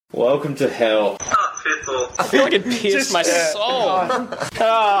Welcome to hell. I feel like it pierced my soul.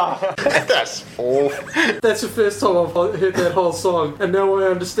 That's awful. That's the first time I've heard that whole song, and now I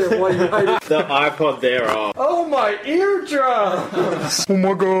understand why you hate it. The iPod thereof. Oh, my eardrums! Oh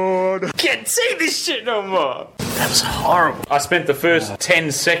my god. Can't say this shit no more. That was horrible. I spent the first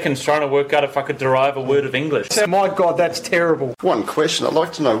 10 seconds trying to work out if I could derive a word of English. My God, that's terrible. One question, I'd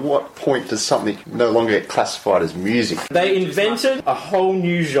like to know, what point does something no longer get classified as music? They invented a whole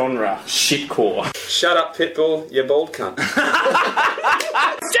new genre, shitcore. Shut up, Pitbull, you bald cunt.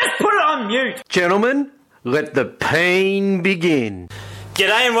 Just put it on mute. Gentlemen, let the pain begin.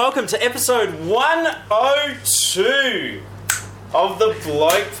 G'day and welcome to episode 102 of the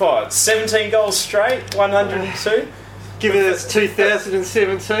Bloke Pod. 17 goals straight, 102. Given it's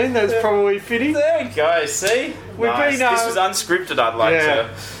 2017, that's probably fitting. There we go, see? Nice. This was unscripted, I'd like to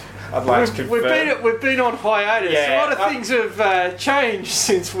confirm. We've been on hiatus. Yeah, A lot of things have changed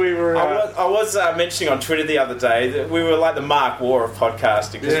since we were... I was mentioning on Twitter the other day that we were like the Mark War of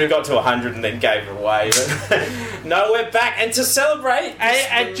podcasting because we got to 100 and then gave it away. But no, we're back. And to celebrate...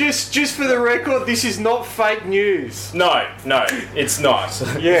 And just for the record, this is not fake news. No, it's not.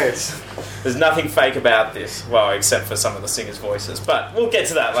 Yes. There's nothing fake about this. Well, except for some of the singers' voices. But we'll get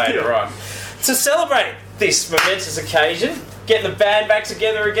to that later on. To celebrate this momentous occasion, getting the band back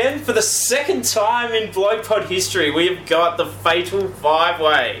together again, for the second time in Bloke Pod history, we have got the Fatal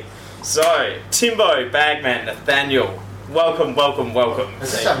Five-Way. So, Timbo, Bagman, Nathaniel, welcome.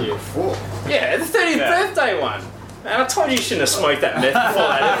 Thank you. Before. Yeah, the 30th birthday one. Man, I told you you shouldn't have smoked that meth before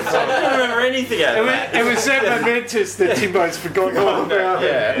that episode. I don't remember anything out of that. It was that momentous that Timbo's forgotten all about.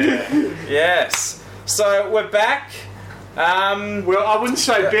 Yeah. Yes. So, we're back. Well, I wouldn't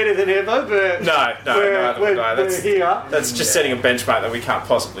say better than ever, but No, we're here. That's just setting a benchmark that we can't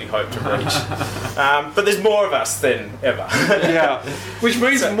possibly hope to reach. But there's more of us than ever. Yeah, which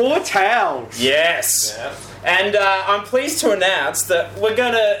means more towels. Yes. Yeah. And I'm pleased to announce that we're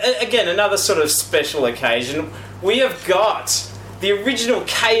going to, again, another sort of special occasion. We have got the original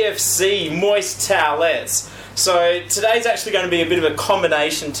KFC moist towelettes. So today's actually going to be a bit of a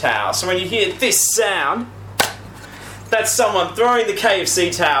combination towel. So when you hear this sound, that's someone throwing the KFC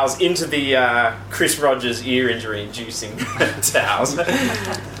towels into the Chris Rogers ear injury inducing towels.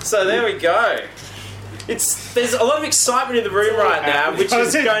 So there we go. There's a lot of excitement in the room right now, which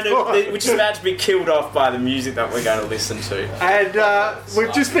is about to be killed off by the music that we're going to listen to. And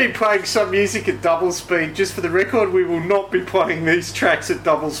we've just been playing some music at double speed. Just for the record, we will not be playing these tracks at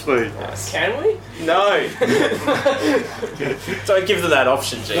double speed. Can we? No. Don't give them that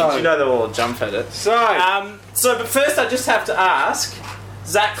option, James. No. You know they'll all jump at it. So, but first I just have to ask,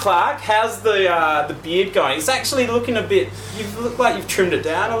 Zach Clark, how's the beard going? It's actually looking a bit... You look like you've trimmed it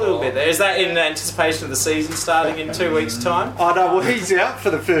down a little bit there. Is that in anticipation of the season starting in 2 weeks' time? Oh no, well he's out for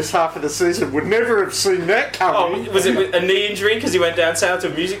the first half of the season. Would never have seen that coming. Oh, was it a knee injury because he went down south to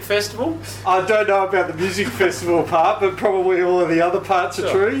a music festival? I don't know about the music festival part, but probably all of the other parts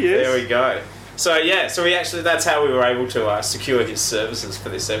are true, yes. There we go. So we actually, that's how we were able to secure his services for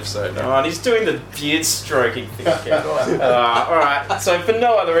this episode. Oh, and he's doing the beard stroking thing again. Alright, so for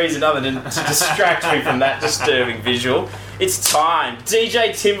no other reason other than to distract me from that disturbing visual, it's time.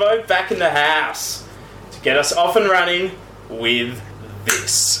 DJ Timbo back in the house to get us off and running with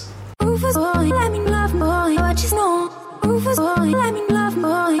this.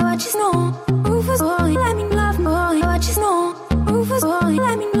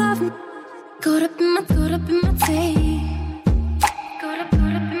 Caught up in my tape.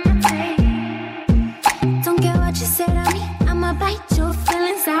 Don't care what you say to me, I'ma bite your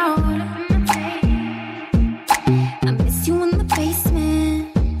feelings out. I miss you in the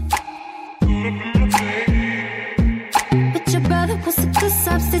basement. But your brother was a good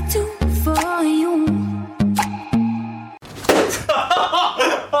substitute for you.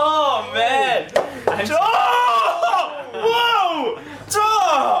 Oh man!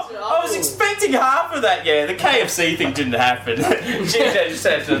 I was expecting half of that, yeah. The KFC thing didn't happen. GJ just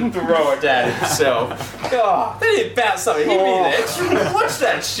had to throw it down himself. God, that didn't bounce something. Hit me there. Watch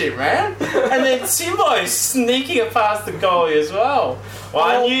that shit, man. And then Timbo sneaking it past the goalie as well.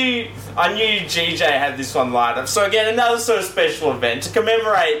 Well, I knew GJ had this one lined up. So again, another sort of special event to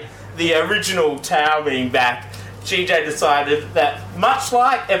commemorate the original towel being back. GJ decided that, much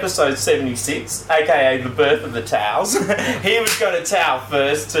like episode 76, aka the birth of the towels, he was going to towel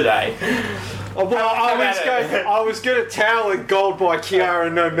first today. Oh, well, I was going to towel it Gold by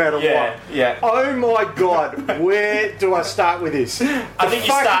Kiara no matter what. Yeah. Oh my God, where do I start with this? I think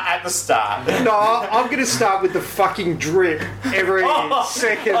you start at the start. No, I'm going to start with the fucking drip every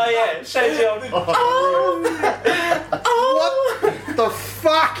second. Oh yeah, shades you on. What the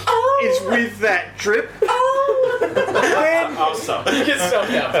fuck is with that drip? Then, I'll stop. You can stop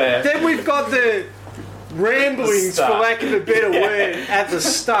now. then we've got the ramblings, for lack of a better word, at the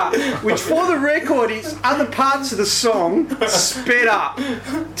start, which for the record is other parts of the song sped up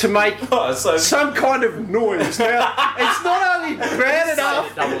to make some kind of noise. Now, it's not only bad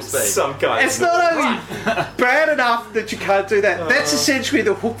enough. Some kind. It's not only bad enough that you can't do that. That's essentially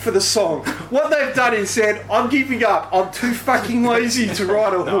the hook for the song. What they've done is said, I'm giving up. I'm too fucking lazy to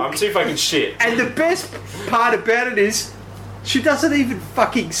write a hook. No, I'm too fucking shit. And the best part about it is, she doesn't even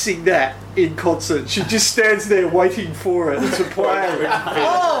fucking sing that in concert. She just stands there waiting for it to play.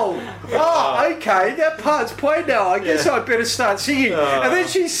 Okay, that part's played now. I guess I better start singing. And then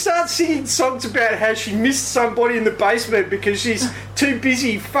she starts singing songs about how she missed somebody in the basement because she's too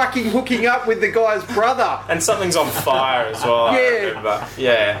busy fucking hooking up with the guy's brother. And something's on fire as well. I remember.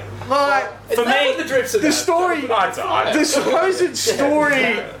 Yeah. Like, For me, the story, the supposed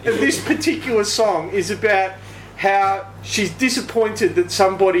story of this particular song is about how she's disappointed that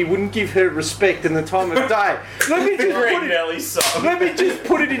somebody wouldn't give her respect in the time of day. Let me just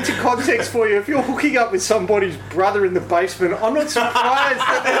put it into context for you. If you're hooking up with somebody's brother in the basement, I'm not surprised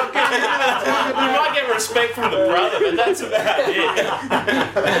that they're not getting into that. You might get respect from the brother, but that's about it.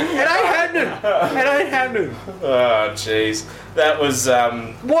 It ain't happening. Oh, jeez. That was,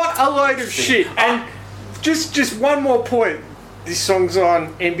 What a load of shit. And just one more point. This song's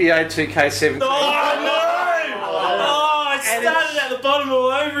on NBA 2K17. Oh, no! It started at the bottom all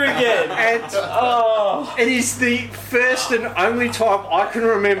over again. And it is the first and only time I can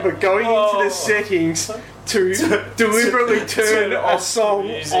remember going into the settings to deliberately turn a song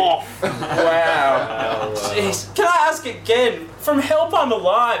off. Wow. Jeez. Can I ask again, from Help I'm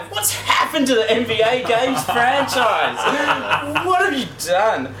Alive, what's happened to the NBA Games franchise? What have you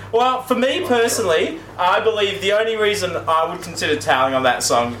done? Well, for me personally, I believe the only reason I would consider towing on that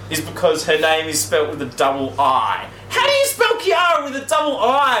song is because her name is spelt with a double I. How do you spell Kiara with a double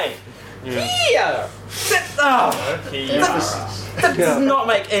I? Kia! That does not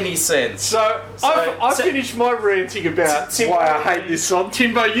make any sense. So I've finished my ranting about why I hate this song.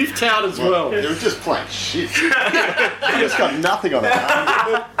 Timbo, you've towed as well. It was just plain shit. I just got nothing on it.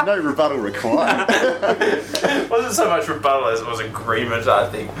 No rebuttal required. It wasn't so much rebuttal as it was agreement, I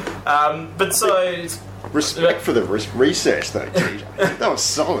think. But so... Respect for the research, though, TJ. That was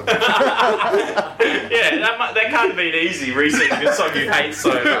solid. Yeah, that can't have been easy researching a song you hate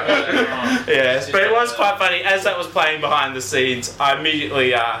so much. Yeah, but it was quite funny. As that was playing behind the scenes, I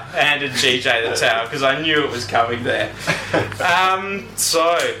immediately handed GJ the towel because I knew it was coming there.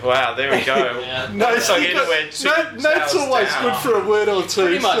 Wow, there we go. Note's always good for a word or two.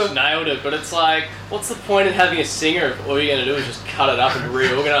 Pretty much nailed it, but it's like, what's the point in having a singer if all you're going to do is just cut it up and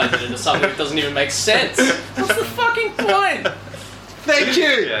reorganise it into something that doesn't even make sense? What's the fucking point? Thank you.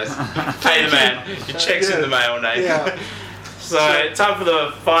 Yes. Pay the man. Your check's in the mail, Nate. Yeah. So, time for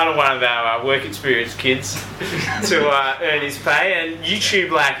the final one of our work experience kids to earn his pay. And YouTube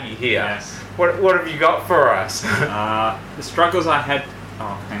Lackey here. Yes. What have you got for us? The struggles I had...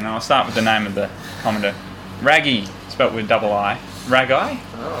 Oh, hang on, I'll start with the name of the commenter. Raggy, spelt with double I. Raggy?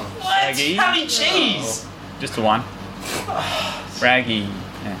 What? Raggy? Honey cheese! Just the one. Raggy.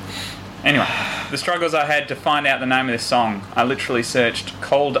 Yeah. Anyway, the struggles I had to find out the name of this song. I literally searched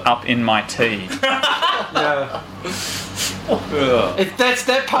 "cold up in my tea." Yeah. If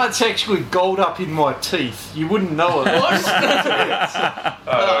that part's actually gold up in my teeth, you wouldn't know it. I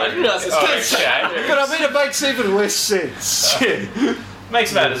didn't realise it's Okay. But I mean, it makes even less sense.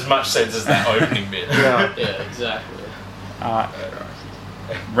 Makes about as much sense as that opening bit. Yeah. Yeah, exactly.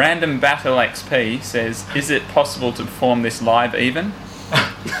 Random Battle XP says, "Is it possible to perform this live even?"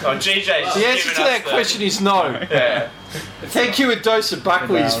 Oh, GJ's The answer to that question is no. Yeah. Thank you, a dose of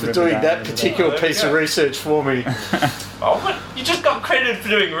Buckley's, for doing that particular piece of research for me. Oh, what? You just got credited for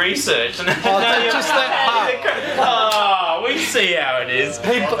doing research, and just that part. Oh, we see how it is.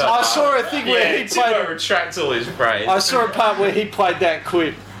 I saw a thing where he Timbo played. retracts all his praise. I saw a part where he played that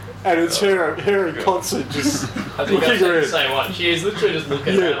clip, and it's her in concert just I think looking I said the around. same one. She is literally just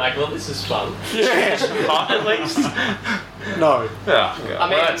looking at it like, well, this is fun. Yeah. Hot, at least. No. Oh, God. I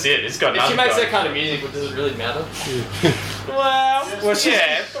mean, well, that's it. It's got If she nothing makes going. that kind of music, well, does it really matter? Well,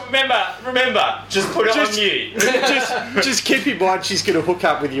 yeah. Remember, just put it on mute. Just keep in mind she's going to hook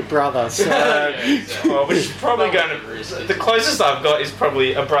up with your brother. So Yeah, exactly. Well, which is probably going to... The closest I've got is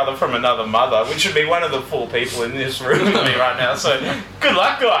probably a brother from another mother, which would be one of the 4 people in this room with me right now. So, good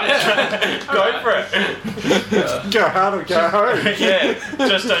luck, guys. Go for it. go hard or go home. Yeah,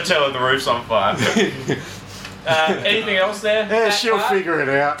 just don't tell her the roof's on fire. Anything else there? Yeah, she'll figure it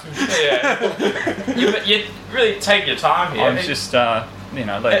out. Yeah. You really take your time here. I was just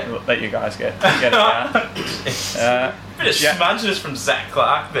let you guys get it out. Bit of smudges from Zach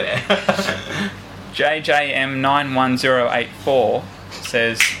Clark there. JJM91084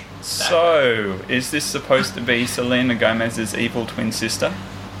 says, so, is this supposed to be Selena Gomez's evil twin sister?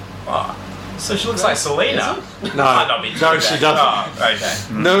 Oh, so she looks like Selena? No, Might not be no, too she bad. doesn't. Oh, okay.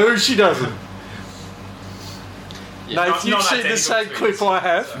 No, she doesn't. Yeah, No, not- if you've not seen the identical same twins. clip I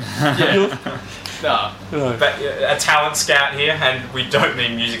have, No. no. But, a talent scout here, and we don't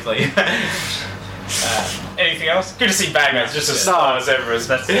mean musically. Anything else? Good to see Bagman's just as slow as ever as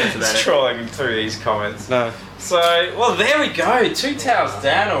That's about it. trawling through these comments. No. So, well, there we go. 2 towels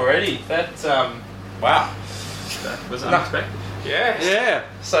down already. That, wow. That was unexpected. Yeah. Yeah.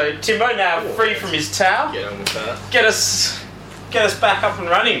 So, Timbo now free from his towel. Get on with that. Get us back up and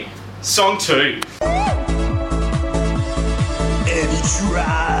running. Song 2. And he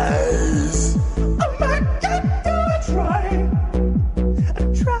tries. Oh my God, do I try? I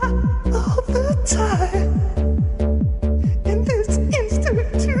try all the time in this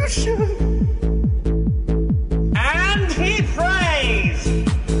institution. And he prays.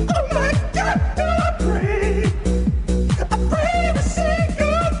 Oh my God, do I pray? I pray every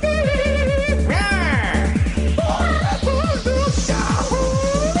single day. For the show.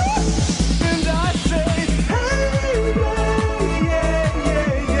 And I say, hey, yeah,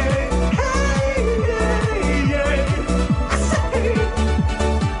 yeah, yeah. Hey, yeah, yeah. I say,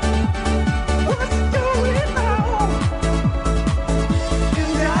 what's going on?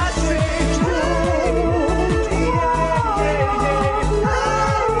 And I say, don't,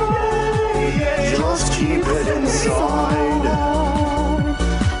 yeah. Just keep it inside.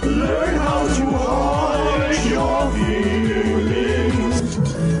 Learn how to hide your feelings.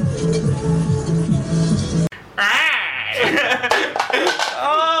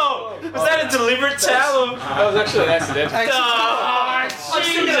 Oh! Was that a deliberate towel? That was actually an accident. Oh,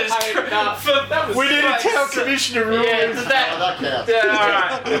 Jesus! We need a town commissioner rule. Yeah, does that... That counts. Yeah,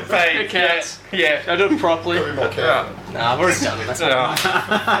 alright. It counts. Yeah. I do it properly. Very more count. Nah, I've already done it.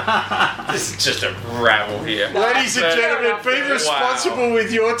 This is just a rabble here. Ladies and gentlemen, be responsible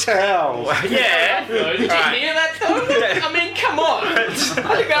with your towels. Yeah. Did you hear that though? I mean, come on. I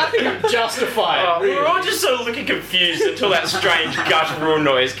think I'm justified. Oh, we were all just sort of looking confused until that strange guttural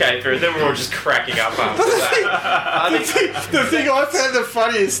noise came through, and then we were all just cracking up after that. The thing I found the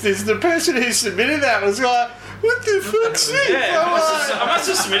funniest is the person who submitted that was like, what the fuck's this? Yeah, I must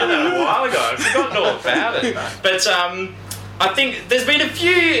have submitted that a while ago. I've forgotten all about it. But I think there's been a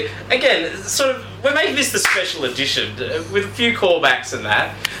few, again, sort of, we're making this the special edition with a few callbacks and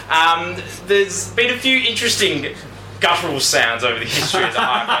that. There's been a few interesting guttural sounds over the history of the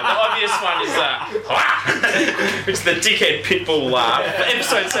iPod. The obvious one is which is the dickhead pitbull laugh.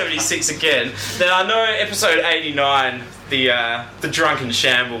 Episode 76 again. Then I know episode 89, the drunken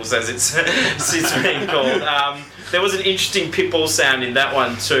shambles as it's been called. There was an interesting pitbull sound in that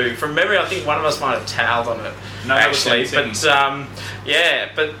one too. From memory, I think one of us might have toweled on it. No, that was actually, singing. but yeah,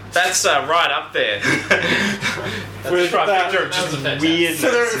 but that's right up there. With Right, that- picture of just That was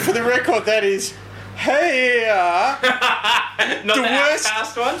weirdness. For the record, that is, hey, Not the the worst-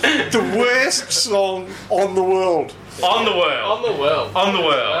 Outcast one. the worst song on the world. On the world. On the world. On the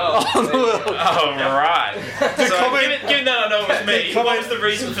world. On the world. Oh, right. So, comment- given that I know it was me, what was the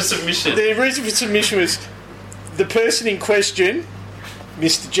reason for submission? The reason for submission was the person in question,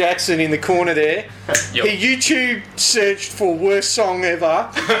 Mr. Jackson in the corner there, Yep. he YouTube searched for worst song ever,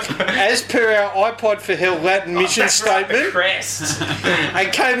 as per our iPod for Hell Latin mission That's right, the statement, crest.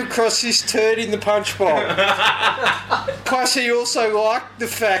 and came across this turd in the punch bowl. Plus, he also liked the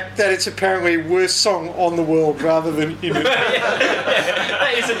fact that it's apparently worst song on the world rather than in it.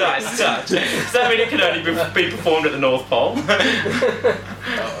 That is a nice touch. Does that mean it can only be performed at the North Pole?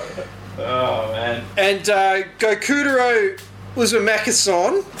 Oh, man. And Gokudero was a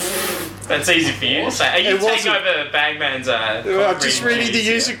Makason. That's easy for you to say. Are you It wasn't. taking over Bagman's I'm just reading the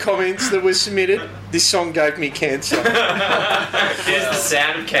user comments that were submitted. This song gave me cancer. Here's the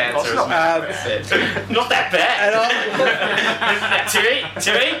sound of cancer. Not Not that bad. And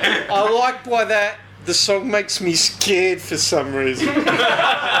Timmy? I like by that the song makes me scared for some reason. Yeah,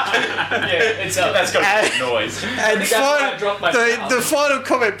 that's got a good noise. And that's why I dropped my the final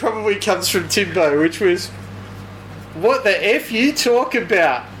comment probably comes from Timbo, which was, "What the F you talk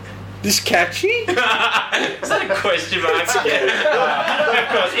about? This catchy?" Is that a question mark? Yeah. Of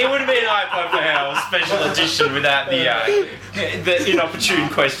course, it would have been iPod for Hell special edition without the inopportune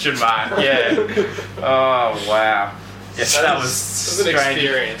question mark. Yeah. Oh wow. Yes, that was It was an strange.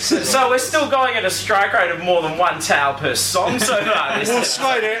 experience. So we're still going at a strike rate of more than one towel per song so far. We'll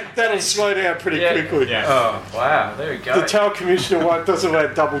slow down. That'll slow down pretty quickly. Yeah. Oh, wow, there we go. The towel commissioner doesn't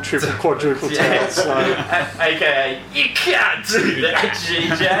want double, triple, quadruple towels. So. AKA, you can't do that,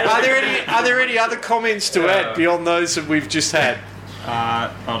 GJ. Are there any other comments to add beyond those that we've just had?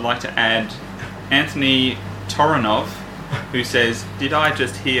 I'd like to add Anthony Toronov, who says, "Did I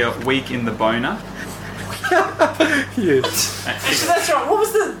just hear weak in the boner?" Yes. Actually, that's right. What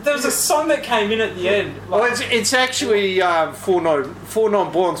was there was a song that came in at the end. Well, it's actually Four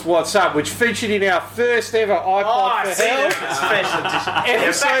Non Blondes What's Up, which featured in our first ever iPod for Hell. Special edition. Back when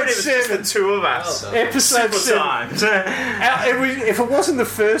it was just the two of us. Episode 7. Times. If it wasn't the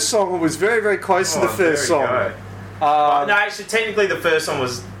first song, it was very, very close to the first song. No, actually, technically the first one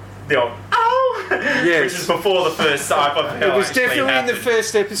was the old Yes. which is before the first iPod for Hell. It was definitely in the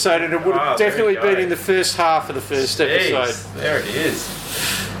first episode, and it would have definitely been in the first half of the first episode. There it is.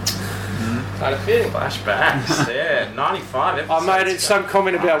 Kind of fitting. Flashbacks. Yeah, 95 episodes. I made some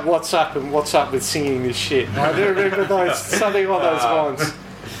comment about what's up and what's up with singing this shit. I do remember something along those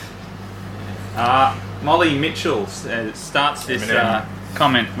lines. Molly Mitchell starts this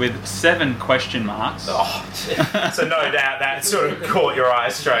comment with 7 question marks. Oh, so no doubt that sort of caught your eye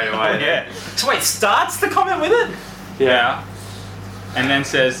straight away. Yeah. So wait, starts the comment with it? Yeah. And then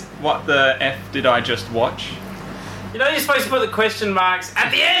says, "What the F did I just watch?" You know you're supposed to put the question marks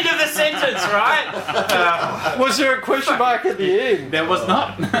at the end of the sentence, right? Was there a question mark at the end? There was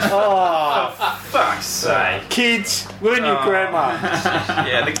not. Oh, Fuck's sake. kids, learn your grammar.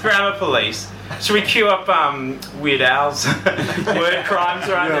 Yeah, the grammar police. Should we queue up Weird Al's word crimes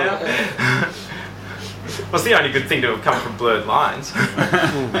right now? What's the only good thing to have come from Blurred Lines?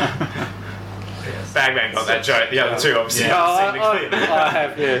 Bagman got that joke. The other two obviously haven't seen the clip. I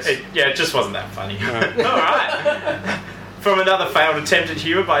have, yes. It just wasn't that funny. All right. From another failed attempt at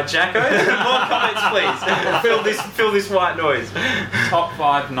humour by Jacko. More comments, please. Fill this white noise. Top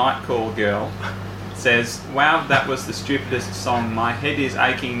 5 Night Call girl says, "Wow, that was the stupidest song. My head is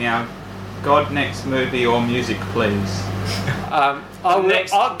aching now. God, next movie or music, please."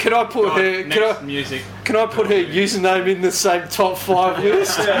 Can I put her? Music. Can I put her username in the same top 5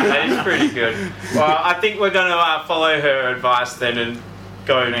 list? That is pretty good. Well, I think we're going to follow her advice then and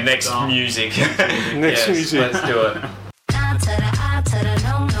go next song. music. Next music. Let's do it.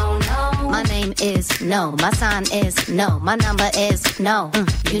 My name is no, my sign is no, my number is no.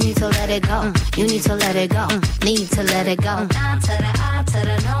 You need to let it go. You need to let it go. Need to let it go.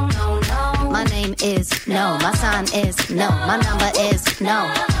 My name is no, my sign is no, my number is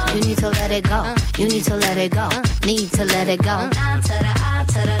no. You need to let it go. You need to let it go. Need to let it go.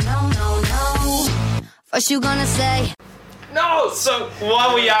 First you gonna say No, so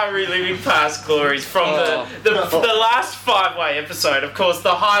while we are reliving past glories from the last 5-way episode, of course,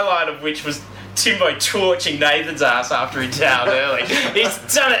 the highlight of which was Timbo torching Nathan's ass after he towed early. He's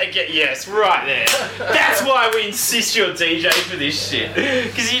done it again. Yes, right there. That's why we insist you're DJ for this shit.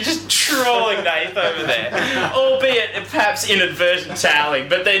 Because you're just trolling Nathan over there. Albeit perhaps inadvertent toweling,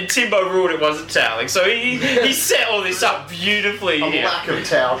 but then Timbo ruled it wasn't toweling. So he set all this up beautifully A here. lack of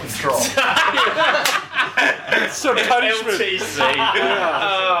towel control. Some punishment. LTC.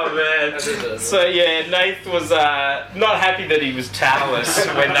 Oh man. So yeah, Nath was not happy that he was towelless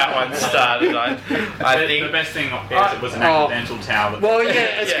when that one started. I think the best thing is it was an accidental towel. Well,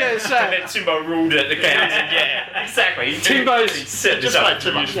 yeah, I was going to and say. then Timbo ruled it. Yeah, exactly. Timbo's- he set Just it up. make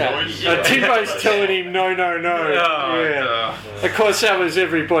too much noise. Timbo's telling him no. Oh, Yeah. Of course, that was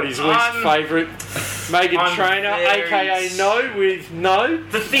everybody's least favourite. Megan I'm Trainor, very aka No, with no.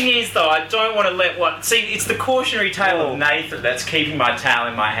 The thing is, though, I don't want to let it's the cautionary tale of Nathan that's keeping my towel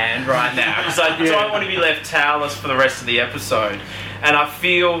in my hand right now, because I don't want to be left towelless for the rest of the episode. And I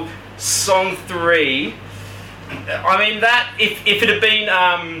feel song 3, I mean, that, if it had been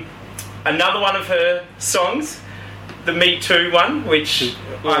another one of her songs, the Me Too one, which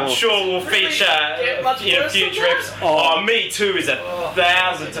I'm sure will feature in a future episode. Oh, Me Too is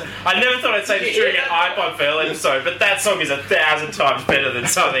 1,000 I never thought I'd say this during an iPod for Hell episode, but that song is 1,000 times better than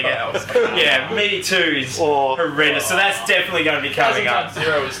something else. Yeah, Me Too is horrendous, so that's definitely going to be coming up.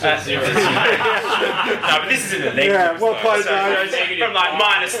 0 is still 0. No, but this is in the negative. Yeah, well played, so mate. it goes from like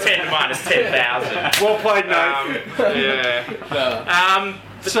 -10 to -10,000. Well played, Nathan. Yeah.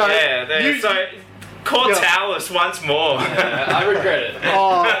 So, so caught towelless once more. I regret it.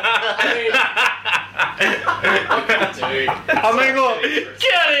 I mean, look,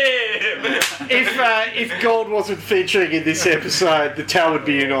 Get him! if Gold wasn't featuring in this episode, the towel would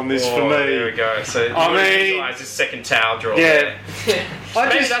be in on this for me. There we go. So I mean, visualize his second towel draw. Yeah. there.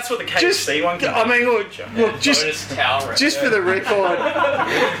 Maybe that's what the KFC one can I mean, look, just Bonus towel. just for the record,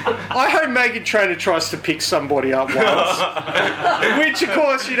 I hope Meghan Trainor tries to pick somebody up once. Which, of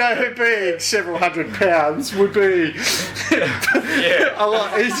course, her being several hundred pounds would be a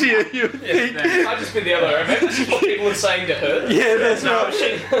lot easier, you would think. I've just been the other way. Remember what people are saying to her? Yeah, that's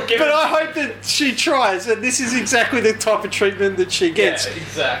right. But I hope that she tries, and this is exactly the type of treatment that she gets. Yeah,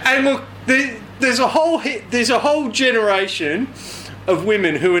 exactly. And look, there's a whole generation of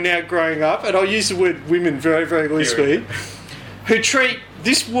women who are now growing up, and I'll use the word women very, very loosely, who treat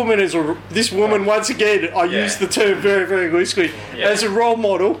this woman once again, I use the term very, very loosely, as a role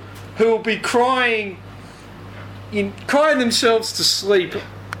model, who will be crying themselves to sleep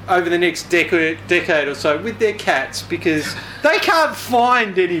over the next decade or so with their cats because they can't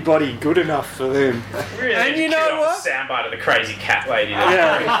find anybody good enough for them. Really, and you know what? Soundbite of the crazy cat lady.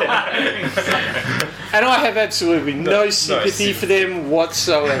 And I have absolutely no sympathy for them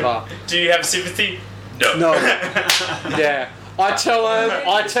whatsoever. Do you have sympathy? No. Yeah. I tell her,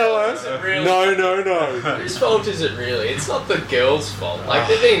 Really? no. Whose fault is it really? It's not the girl's fault. Like,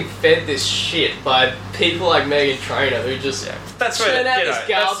 they're being fed this shit by people like Meghan Trainor who just that's where churn out this that's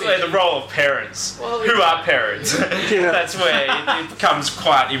garbage. where the role of parents, Well, who are parents, that's where it becomes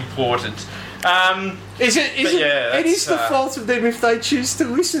quite important. It is the that's, fault of them if they choose to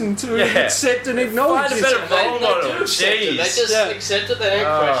listen to it, accept and acknowledge Find a it. better role They model. do accept it. They Jeez. just accept it, they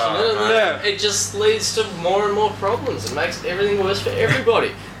don't question it, and it just leads to more and more problems and makes everything worse for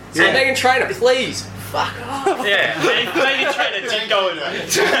everybody. So Meghan Trainor, please, fuck off. Yeah, Meghan Trainor did go in.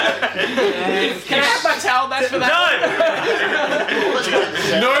 Can I have my towel back for that?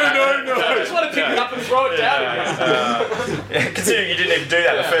 No. I just want to pick it up and throw it down again. Considering you didn't even do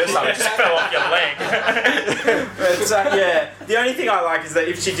that the first time, it just fell off your leg. But the only thing I like is that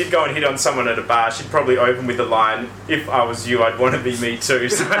if she did go and hit on someone at a bar, she'd probably open with the line, "If I was you, I'd want to be me too."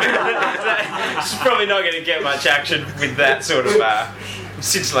 So she's probably not going to get much action with that sort of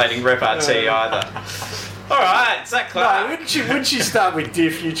scintillating repartee either. Alright, Zach Clark. No, wouldn't she start with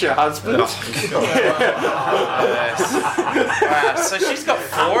 "Dear Future Husband"? Wow, so she's got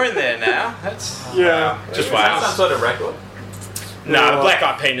 4 in there now. That's just wow. Some sort of record. No, Black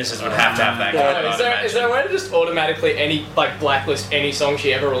Eyed Penises would have to have that. Is there a way to just automatically blacklist any song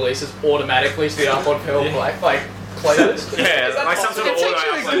she ever releases automatically to the iPod Pearl playlist? Like some sort of As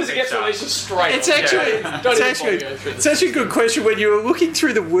soon as it gets released, straight. It's actually a good question. When you were looking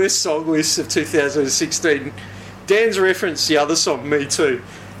through the worst song lists of 2016, Dan's referenced the other song, "Me Too."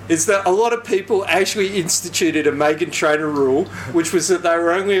 Is that a lot of people actually instituted a Meghan Trainor rule, which was that they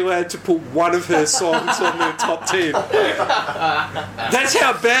were only allowed to put one of her songs on their top 10. That's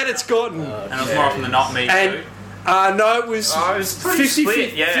how bad it's gotten. And it was more often than not Me Too. No, it was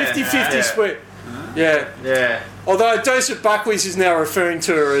 50-50 split. Yeah. Although Joseph Buckley's is now referring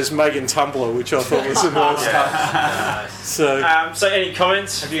to her as Megan Tumblr, which I thought was a nice touch. So any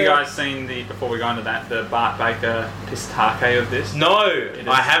comments? Have you guys seen before we go into that, the Bart Baker pistake of this? No,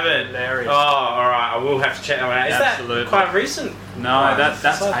 I haven't. Hilarious. Oh, alright, I will have to check that one out. Is that quite recent? No,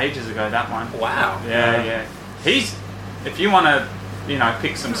 that's ages ago, that one. Wow. Yeah. If you want to,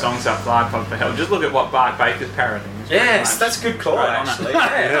 pick some songs up for iPod for Hell, just look at what Bart Baker's parodying. Yes, that's a good call, actually.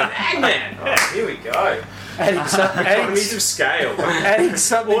 Hangman. Here we go. Economies of scale. Adding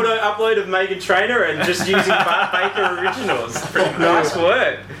something. Auto upload of Meghan Trainor and just using Bart Baker originals. Pretty nice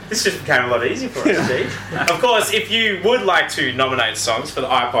work. This just became a lot easier for us, Steve. Of course, if you would like to nominate songs for the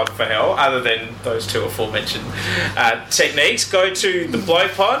iPod for Hell, other than those 2 aforementioned techniques, go to the Blow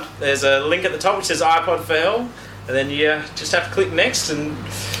Pod. There's a link at the top which says iPod for Hell. And then you just have to click next, and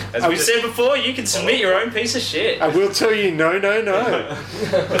as we've said before, you can submit your own piece of shit. I will tell you no.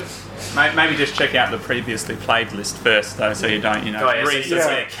 Maybe just check out the previously played list first, though, so you don't,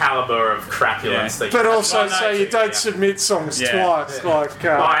 the calibre of crapulence. But also, so you don't submit songs twice,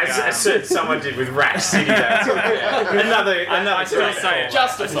 as someone did with Rack City. Another. I still say it.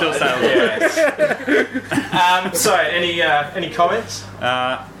 Justified. So, any comments?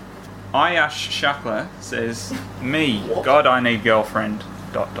 Ayash Shakla says, "Me, God, I need girlfriend. ...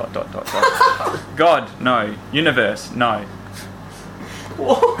 God, no. Universe, no."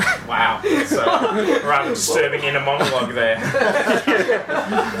 Wow, that's rather disturbing inner monologue there.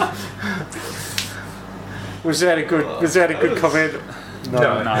 Was that a good comment?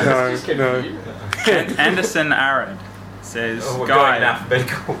 No. Anderson Arad says, we're "Guy." going in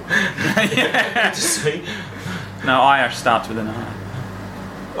alphabetical. No, Ayash starts with an I.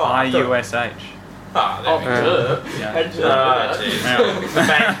 IUSH.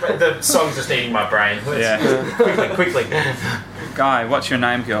 The song's just eating my brain. Quickly. Guy, what's your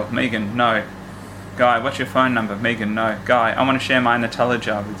name, girl? Megan, no. Guy, what's your phone number? Megan, no. Guy, I want to share my Nutella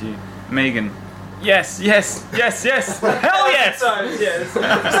jar with you. Megan, yes. Hell yes! Yes. Is that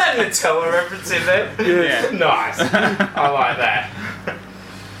a Nutella reference in there? Yeah. Nice. I like that.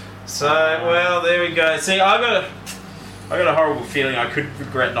 So, well, there we go. See, I got a horrible feeling I could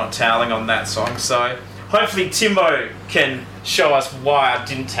regret not toweling on that song. So, hopefully Timbo can show us why I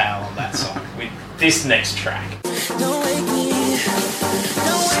didn't towel on that song with this next track. Don't wake me,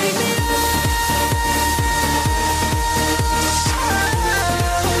 don't wake me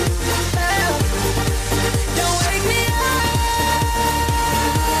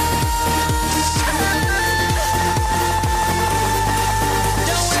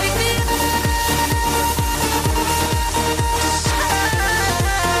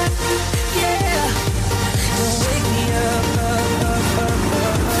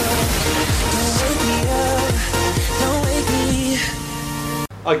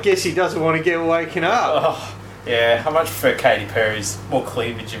I guess he doesn't want to get waken up. Oh, yeah, I much prefer Katy Perry's more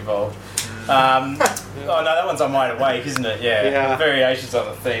cleavage involved. Oh no, that one's on Wide Awake, isn't it? Yeah. Variations on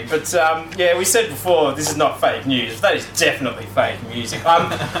the theme. But yeah, we said before this is not fake news. That is definitely fake music.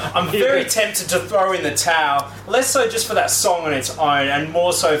 I'm very tempted to throw in the towel, less so just for that song on its own, and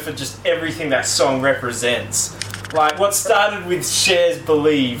more so for just everything that song represents. Like what started with Cher's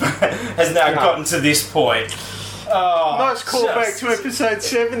Believe has now gotten to this point. Oh, nice callback to episode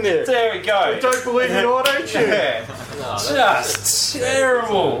 7 there. There we go. I don't believe in auto-tune. Yeah. Just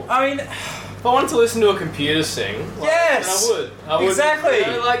terrible. I mean, if I wanted to listen to a computer sing, yes, I would. Exactly. You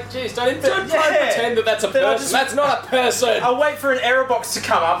know, like, geez, don't try and pretend that that's a person. That's not a person. I'll wait for an error box to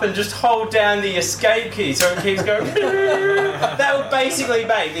come up and just hold down the escape key so it keeps going. That would basically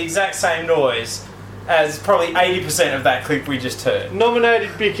make the exact same noise as probably 80% of that clip we just heard.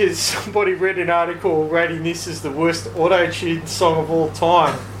 Nominated because somebody read an article rating this as the worst auto-tune song of all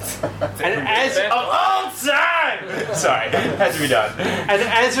time. And as of all time! Sorry, has to be done. And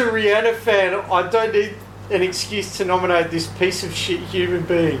as a Rihanna fan, I don't need an excuse to nominate this piece of shit human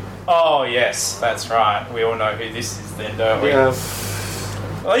being. Oh yes, that's right. We all know who this is then, don't we? Yeah. Well,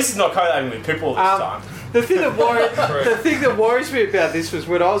 at least it's not collabing with Pitbull this time. The thing that worries me about this was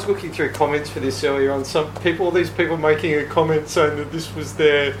when I was looking through comments for this earlier on, all these people making a comment saying that this was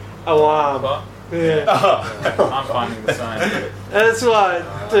their alarm. What? Yeah. I'm finding the same. And it's like,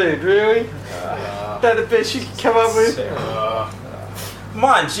 dude, really? That the best you can come up with?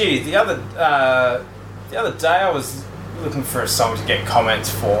 Mind you, the other day I was looking for a song to get comments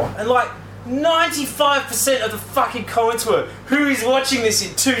for, and like 95% of the fucking comments were, "Who is watching this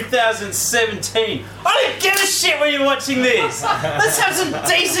in 2017?" I don't give a shit when you're watching this. Let's have some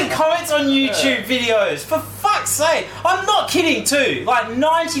decent comments on YouTube videos. For fuck's sake. I'm not kidding too. Like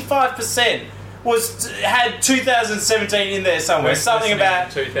 95% had 2017 in there somewhere. Something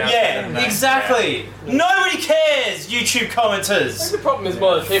about 2000. Yeah, exactly. Yeah. Nobody cares, YouTube commenters. I think the problem is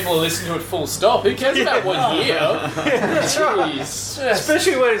more that people are listening to it full stop. Who cares about 1 year? Jeez.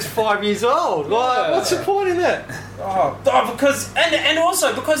 Especially when it's 5 years old. Like, what's the point in that? Because and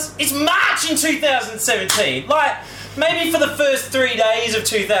also because it's March in 2017. Like maybe for the first 3 days of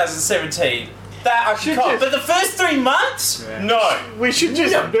 2017. That I can cop. But the first 3 months? Yeah. No. We should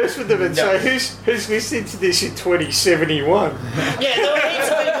just mess with them and say, who's listening to this in 2071? Yeah, there were heaps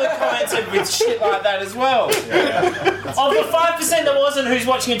of people that commented with shit like that as well. Yeah. Of the 5% that wasn't who's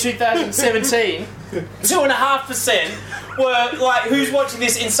watching in 2017, 2.5% were like, who's watching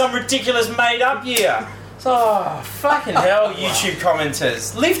this in some ridiculous made-up year. Oh, fucking hell, YouTube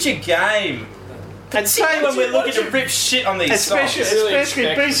commenters. Lift your game. Particularly when we're looking to rip shit on these songs.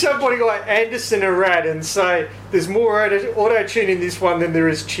 Especially be somebody like Anderson Arad and say there's more auto-tune in this one than there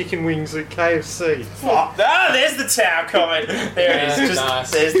is chicken wings at KFC. Oh, there's the towel comment. There it is.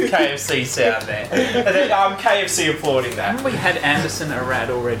 Nice. There's the KFC sound there. KFC applauding that. Haven't we had Anderson Arad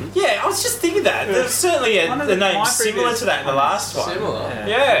already? Yeah, I was just thinking that. There's certainly a name similar to that in the last one. Similar?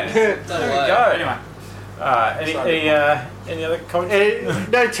 Yeah. There we go. Anyway. Any other comments?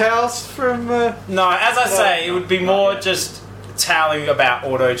 No towels from... No, as I say, it would be more just toweling about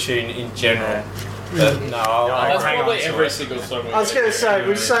auto-tune in general. Yeah. But no, that's probably every single song. I was going to say,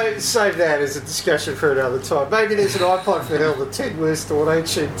 we save that as a discussion for another time. Maybe there's an iPod for the 10 worst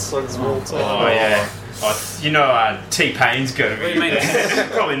auto-tune songs of all time. Oh, yeah. T-Pain's going to be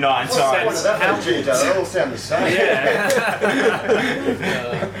probably 9 times. They all sound the same. Yeah.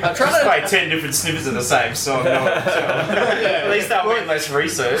 I'm trying to play 10 different snippets of the same song. At least that would be less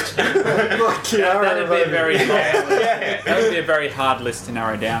research. That would be a very hard list to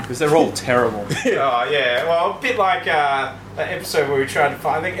narrow down because they're all terrible. Oh yeah, well a bit like that episode where we tried to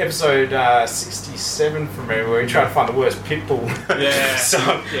find, I think episode 67 from memory, where we tried to find the worst Pitbull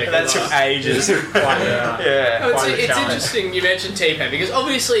song. Yeah, And that took ages. No, it's interesting you mentioned T-Pain because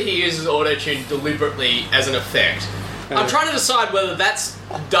obviously he uses auto-tune deliberately as an effect. I'm trying to decide whether that's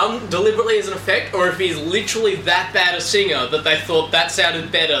done deliberately as an effect or if he's literally that bad a singer that they thought that sounded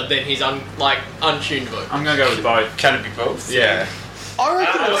better than his untuned vocal. I'm going to go with both. Can it be both? Yeah. I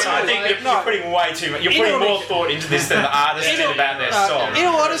reckon I think you're putting way too much. You're putting more thought into this than the artist did about their song. in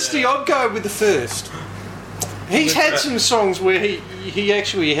all honesty, I'd go with the first. He's had some songs where he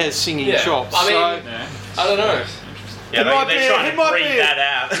actually has singing chops. I mean, I don't know. Yeah, they're trying to breathe that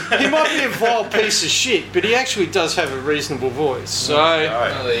out. He might be a vile piece of shit, but he actually does have a reasonable voice. So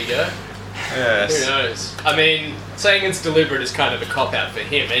there you go. Yes. Who knows? I mean, saying it's deliberate is kind of a cop-out for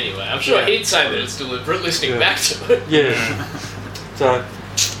him anyway. I'm sure he'd say that it's deliberate listening back to it. yeah. So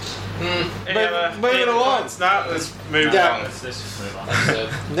Moving along. No, let's move on. Let's just move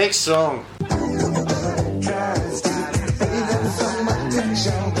on. Next song.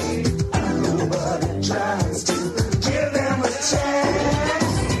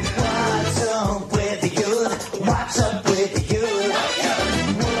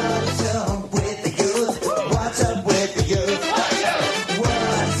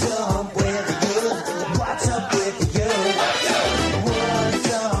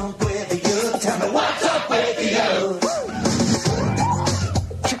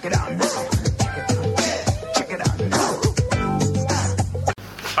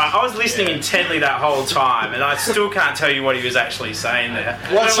 I was listening intently that whole time, and I still can't tell you what he was actually saying there.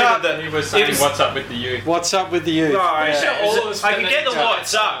 What's up? He was saying, "What's up with the youth?" What's up with the youth? No, I can get the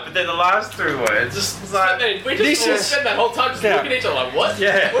what's up, but then the last three words, just like... We just all spent that whole time just looking at each other like, what?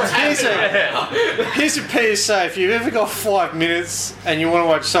 Yeah. What's happening? Here's a PSA. If you've ever got 5 minutes and you want to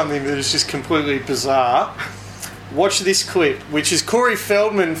watch something that is just completely bizarre, watch this clip, which is Corey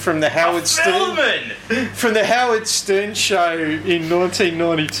Feldman from the Howard Stern show in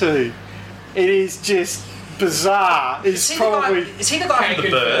 1992. It is just bizarre. It's probably Is he the guy from the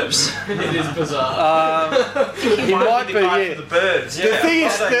Burbs? It is bizarre. he might be. Yeah. The Burbs. The thing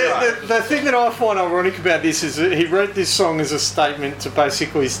is, the thing that I find ironic about this is that he wrote this song as a statement to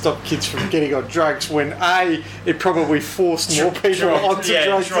basically stop kids from getting on drugs. When it probably forced more people onto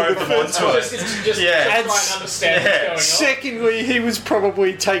drugs in the first place. Just try and understand what's going on. Secondly, he was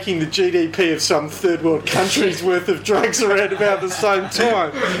probably taking the GDP of some third world countries worth of drugs around about the same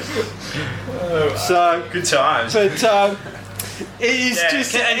time. So good times. But it's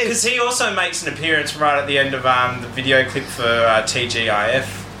just because he also makes an appearance right at the end of the video clip for TGIF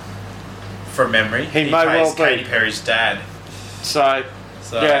from memory. He may plays well be Katy Perry's dad. So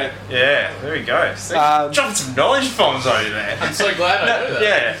yeah, there we go. Dropping some knowledge bombs over there. I'm so glad I know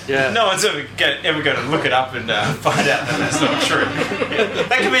that. Yeah. No one's ever going to look it up and find out that that's not true.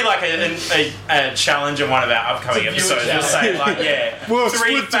 That could be like a challenge in one of our upcoming episodes. We'll say like,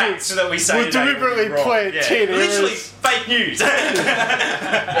 three facts that we say. We'll deliberately plant 10 literally errors. fake news. We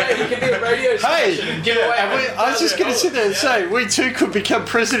could be a radio station and give away. I was just going to sit there and say, we too could become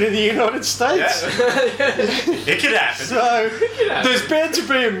president of the United States. It could happen. So there's bound to be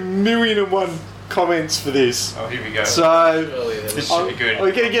 1,000,001 comments for this. Oh, here we go. So this should be good.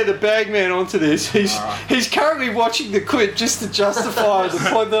 We're going to get the bagman onto this. He's currently watching the clip just to justify the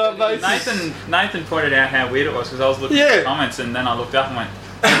point that I'm making. Nathan pointed out how weird it was because I was looking at the comments and then I looked up and went,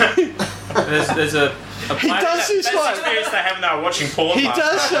 "There's a." He does this that's like experience they have now watching porn. he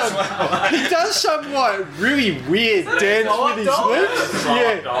does some like really weird dance with his lips.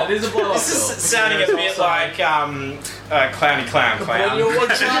 Yeah, That is a blow-up This is doll. sounding a bit like Clowny Clown. When you're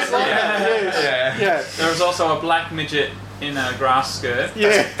watching yeah. There was also a black midget in a grass skirt.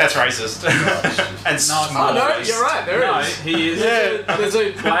 Yeah. That's racist. And small. Oh no, you're right. There is. He is. There's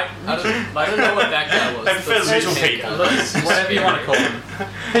a Black I don't know what that guy was. They prefer little people. Whatever you want to call him.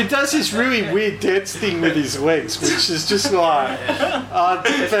 He does this really weird dance thing with his legs, which is just like.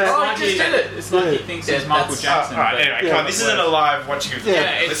 It's like he thinks he's Michael Jackson. Alright, anyway, come on. This isn't a live watching of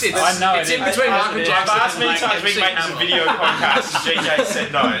It's I know it's it in is. between I've Michael I've Jackson asked many and times we make this a video podcast and GJ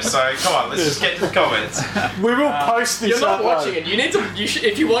said no, so come on, let's just get to the comments. We will post this You're not up. watching it. You need to.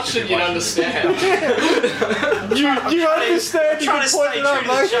 If you watched it, you'd understand. You understand? We're trying to stay true to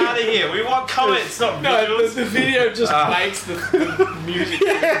the charter here. We want comments, not No, visuals. the video just makes the music.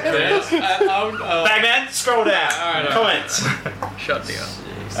 Bagman, scroll down. Alright. Comments. Shut down.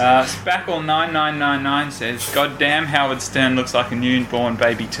 Spackle9999 says, "God damn, Howard Stern looks like a newborn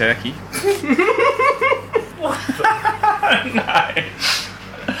baby turkey." No.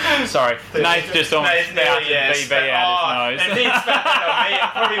 Sorry, Nate just almost spouted BB out his nose. And he spat that on me.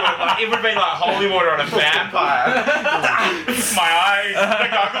 probably it would have been like holy water on a vampire. My eyes, the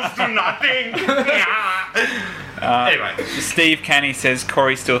goggles do nothing. Anyway, Steve Canny says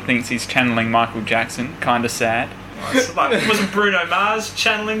Corey still thinks he's channeling Michael Jackson. Kinda sad. it's like, wasn't Bruno Mars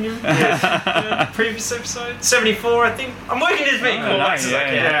channeling you? Yeah. Previous episode, 74, I think. I'm working as many chords as I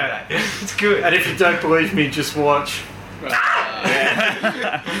can. Yeah. It's good. And if you don't believe me, just watch.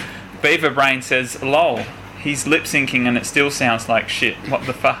 Beaver Brain says, lol, he's lip syncing and it still sounds like shit. What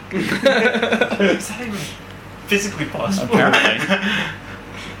the fuck? Is that even physically possible? Apparently.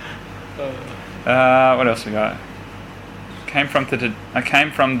 What else we got? I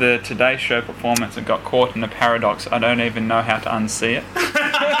came from the Today Show performance and got caught in a paradox. I don't even know how to unsee it.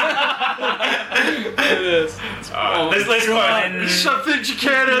 Let's go on. Something you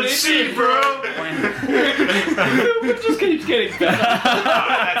can't unsee, bro. It just keeps getting better.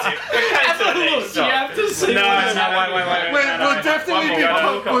 That's it. You have to see. No,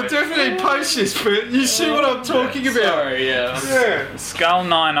 We'll definitely post this, but you see what I'm talking about. Sorry, yeah. Skull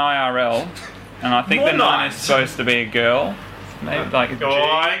 9 IRL, and I think More the 9 nines. is supposed to be a girl. Maybe like a G.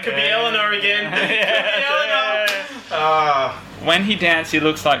 Oh, it could be Eleanor again. Eleanor. When he danced, he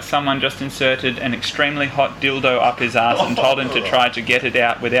looks like someone just inserted an extremely hot dildo up his ass and told him to try to get it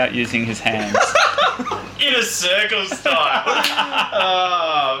out without using his hands. In a circle style.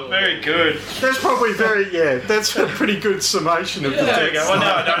 Oh, very good. That's probably that's a pretty good summation of the There we text. go. Well,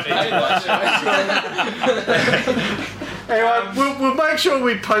 no, I don't need to watch it. Anyway, we'll make sure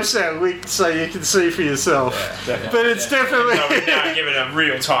we post that link so you can see for yourself. But it's definitely... No, we're now giving a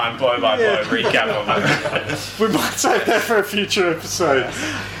real-time blow-by-blow recap of it. We might save that for a future episode.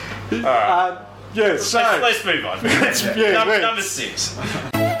 Alright. So... Let's move on. Number 6.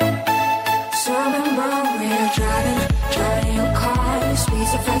 Something wrong when you're driving your car.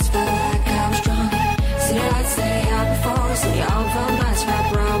 Speeds of fast, feel like I'm strong. See the lights stay out before, see all the lights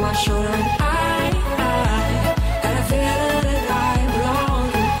wrap around my shoulder. And I feel that I belong.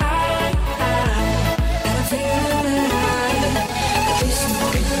 And I feel that I be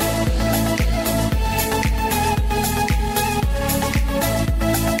someone.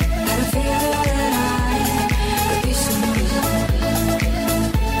 And I feel that I be someone.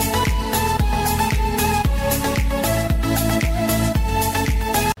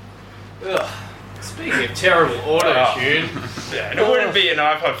 Speaking of terrible auto-tune, Yeah, and it wouldn't be an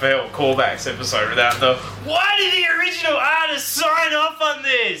iPod Fail callbacks episode without the why did the original artist sign off on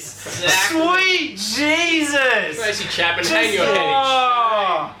this? Exactly. Sweet Jesus! Tracy Chapman, hang your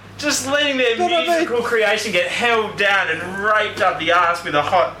head just letting their musical creation get held down and raped up the ass with a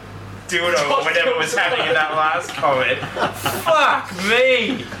hot dildo or whatever was happening in that last comment. Fuck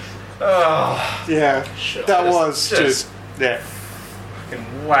me! Oh, Yeah, that was just... Yeah. fucking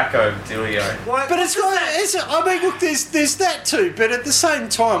wacko dealio. But it's not... I mean, look, there's that too, but at the same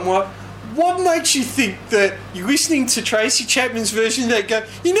time, what makes you think that you're listening to Tracy Chapman's version that go,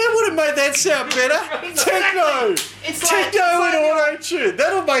 you know what would have made that sound better? Techno! Techno and auto-tune.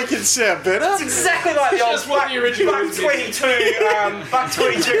 That'll make it sound better. It's exactly like the old Just what the original Buck is. 22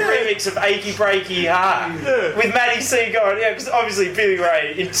 remix of Achy Breaky Heart with Matty C going, because obviously Billy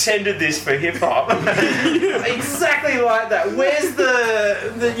Ray intended this for hip hop. Exactly like that. Where's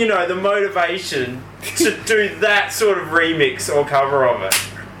the motivation to do that sort of remix or cover of it?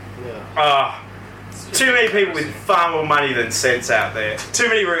 Too many people with far more money than sense out there. Too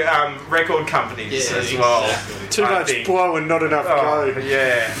many record companies as well. Exactly. Too much blow and not enough go.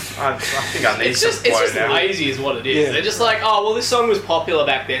 Yeah, I think I need It's some just blow now. lazy is what it is. Yeah. They're just like, oh, well, this song was popular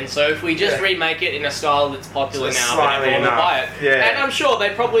back then, so if we just remake it in a style that's popular Just now, slightly then everyone will enough. buy it. Yeah. And I'm sure they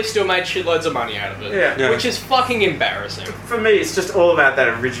probably still made shitloads of money out of it. Yeah. Which is fucking embarrassing. For me, it's just all about that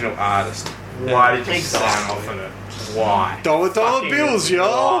original artist. Why did you sign off on it? Why? Dollar Fucking bills,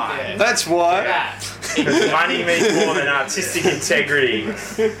 y'all. why? That's why. That. Because money means more than artistic integrity.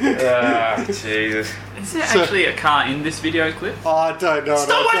 Jesus. Is there actually a car in this video clip? Oh, I don't know.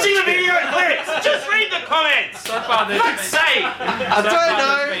 Stop watching the video clips! Just read the comments! So far, there's Fuck's sake! I don't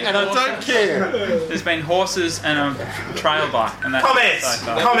know, and I don't care. There's been horses and a trail bike. And that's Comments! so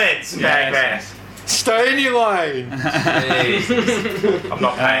far. Comments, bag man. yes. Stay in your lane. I'm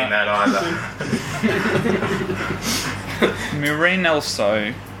not paying that either.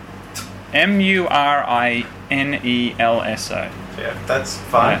 Murinelso. Murinelso. Yeah, that's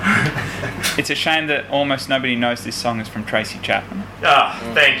fine. It's a shame that almost nobody knows this song is from Tracy Chapman.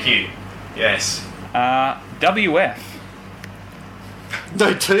 Thank you. Yes. WF.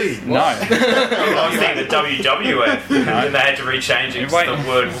 No T. No. I was thinking the WWF, and they had to rechange it to Wait. the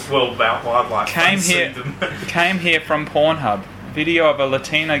word World Wildlife. Came Fund here sued them. from Pornhub. video of a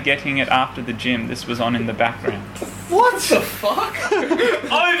Latina getting it after the gym. This was on in the background. What the fuck?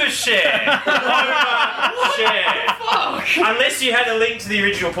 Overshare! Overshare! Fuck! Unless you had a link to the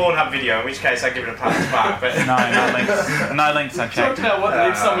original Pornhub video, in which case I give it a plus mark. But No links. No links I Talk checked. about what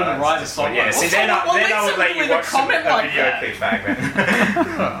leads someone to write a song. Yeah, like, see, what then song- what I leads would let someone you with a watch comment a like video that? clip back then.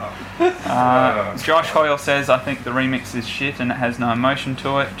 Josh Hoyle says, I think the remix is shit and it has no emotion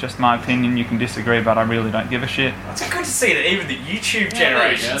to it. Just my opinion, you can disagree, but I really don't give a shit. It's good to see that even the YouTube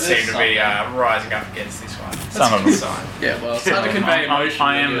there you generation go, seem there's to be rising up against this one. Some of them. Yeah, well, it's hard to convey emotion.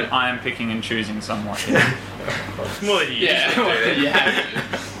 I when you- am picking and choosing somewhat. More than you Yeah, usually do. you have to.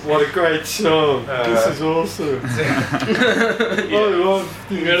 What a great song. This is awesome. I love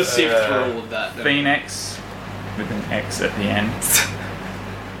You gotta sift through all of that. don't you? Phoenix, with an X at the end,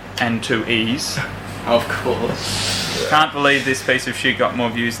 and 2 E's. Of course. Can't believe this piece of shit got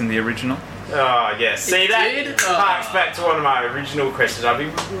more views than the original. Oh, yes. See, that did? harks back to one of my original questions. I'd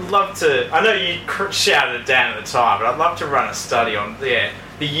love to... I know you shouted it down at the time, but I'd love to run a study on the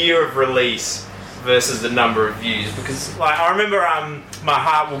year of release versus the number of views. Because, like, I remember My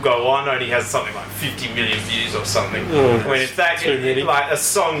Heart Will Go On only has something like 50 million views or something. When if that too many. like a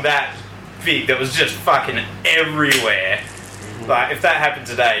song that big that was just fucking everywhere, like if that happened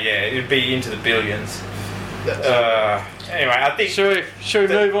today, yeah, it'd be into the billions. Anyway, I think... Should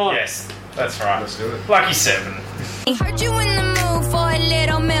we move on? Yes, that's right. Let's do it. Lucky 7. Heard you in the mood for a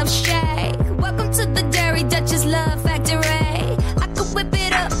little milkshake. Welcome to the Dairy Duchess Love Factory. I could whip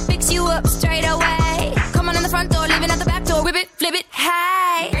it up, fix you up straight away. Come on in the front door, leaving out the back door. Whip it, flip it,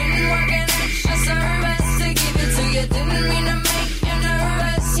 hey. Been working extra service to give it to you. Didn't mean to make you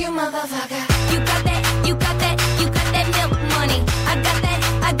nervous, you motherfucker. You got that, you got that, you got that milk money. I got that,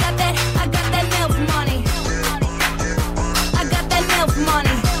 I got that, I got that milk money. I got that milk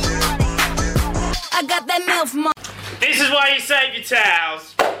money. I got that milk money. This is why you save your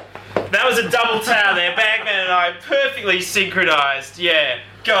towels. That was a double towel there. Bagman and I perfectly synchronised. Yeah.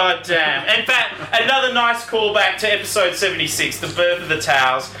 God damn. In fact, another nice callback to episode 76, the birth of the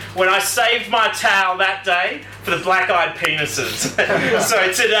towels, when I saved my towel that day for the black-eyed penises.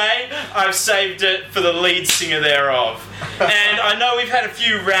 So today, I've saved it for the lead singer thereof. And I know we've had a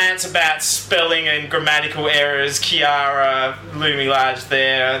few rants about spelling and grammatical errors, Kiara looming large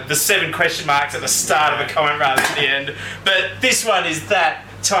there, the 7 question marks at the start of a comment rather than the end, but this one is that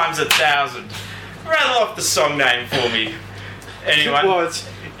times 1,000. Rattle off the song name for me. Anyone? Well,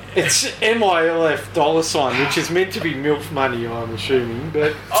 it's MILF $, which is meant to be MILF money, I'm assuming,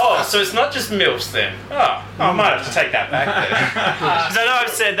 but... Oh, so it's not just MILFs then? Oh, I might have to take that back then. Because I know I've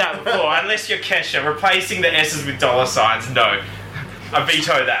said that before. Unless you're Kesha, replacing the S's with $signs, no. I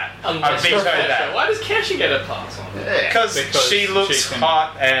veto that. I veto that. Why does Kesha get a pass on it? Because she looks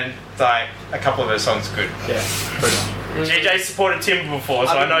hot and like a couple of her songs are good. Yeah, pretty much. GJ supported Timber before,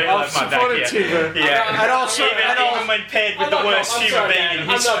 so I know you'll have my back here. Timber. Yeah, And also, even when paired with the worst human being in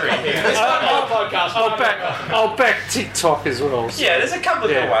history. I'll back TikTok as well. So. Yeah, there's a couple of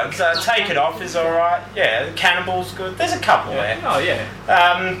good ones. Take It Off is alright. Yeah, Cannibal's good. There's a couple there. Oh yeah.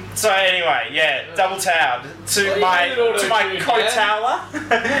 So anyway, yeah, double towed to my co-toweler.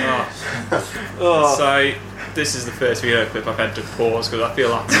 So this is the first video clip I've had to pause because I feel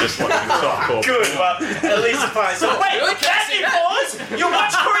like I'm just watching softcore. Good, well, at least if I... So wait, that you pause? You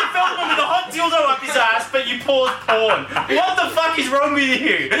watch Corey Feldman with a hot dildo up his ass, but you pause porn. What the fuck is wrong with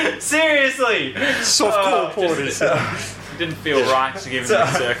you? Seriously. Softcore porn is... It didn't feel right to give it the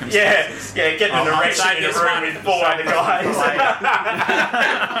circumstances. Yeah, getting an erection in a room with 4 other guys.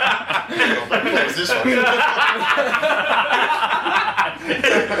 What was this one?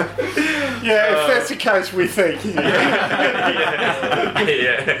 Yeah, if that's the case, we thank you.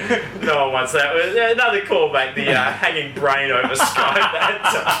 Yeah, no one wants that. Another callback, the hanging brain over Skype that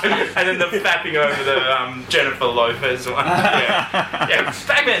time. And then the fapping over the Jennifer Lopez one. Yeah,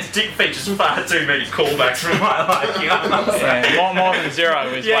 Batman's dick features far too many callbacks from my liking. Yeah, more than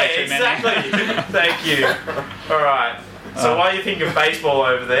 0 is way too exactly. Thank you. Alright. So while you think of baseball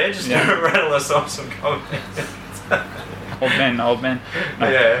over there, just rattle us off some comments. Old men. No.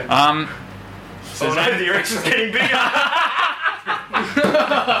 Yeah. So no, the erection's getting bigger.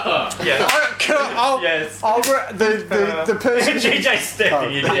 Yes. The person... GJ's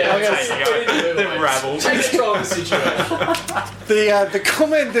stepping in. The rabble. Take control of the situation. The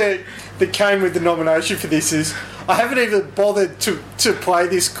comment that came with the nomination for this is, I haven't even bothered to play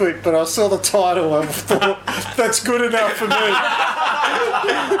this clip, but I saw the title and thought, that's good enough for me.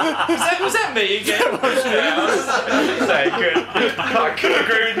 Was that me again? So good. I couldn't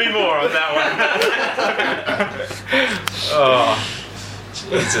agree with me more on that one.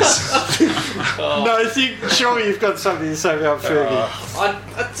 Jesus. No, I think surely you've got something to say about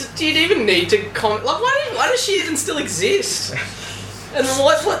Fergie. Do you even need to comment? Like, why does she even still exist? And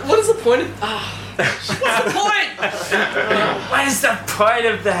what is the point of? What's the point? What is the point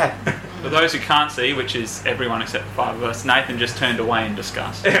of that? For those who can't see, which is everyone except for 5 of us, Nathan just turned away in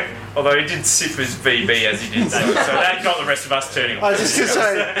disgust. Although he did sip his VB as he did that, so that got the rest of us turning away. I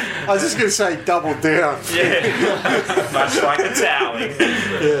was just gonna say double down. Yeah, much like the toweling.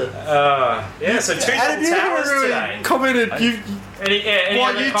 Yeah. So two Adam, you towers never really today. commented. Why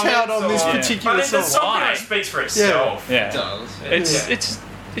other you comments towed on this or- particular I mean, the song? song kind of speaks for itself. Yeah. It does.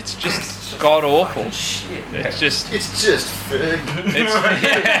 It's just god awful. It's just Fergie.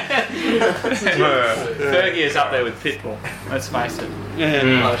 Fergie is up there with Pitbull. Let's face it.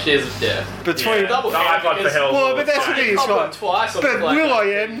 Oh, she's Between double. I've got the hell. Well, but that's the thing. It's like, twice. but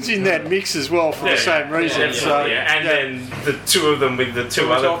Will.i.am's in that mix as well for the same reason. So and then the two of them with the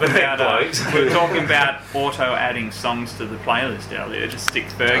two other blokes. We were talking about auto adding songs to the playlist earlier. Just stick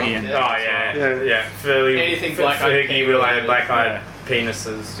Fergie in. Oh yeah. Anything Black Eyed Fergie Peas related, Black Eyed Yeah.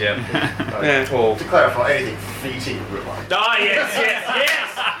 penises. Yeah. To clarify, anything feating Will. Oh yes.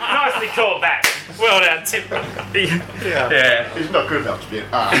 Nicely called back. Well done, Tim. Yeah. He's not good enough to be an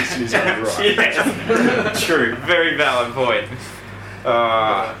artist in his own right. Yeah. True. Very valid point.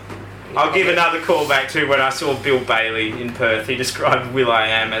 I'll give another callback to when I saw Bill Bailey in Perth. He described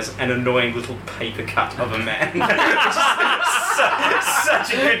Will.i.am as an annoying little paper cut of a man.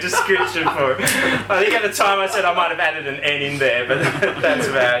 Such a good description for him. I think at the time I said I might have added an N in there, but that's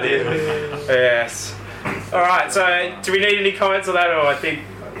about it. Yes. Alright, so do we need any comments on that, or I think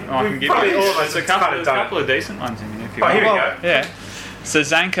I can give probably you all of us a have kind of done couple of decent ones in here if you Oh, want. here we go. Yeah. So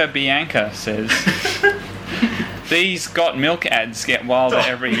Zanka Bianca says, these got milk ads get wilder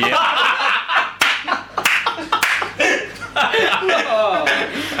every year.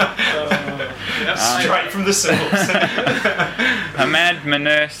 Straight from the source. Ahmad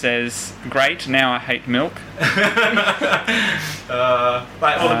Manur says, great, now I hate milk. Like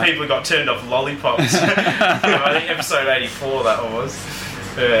all the people who got turned off lollipops. I think episode 84 that was.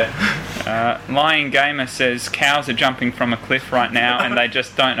 Yeah. Lying Gamer says, cows are jumping from a cliff right now and they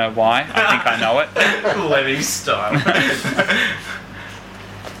just don't know why. I think I know it. Lemming style.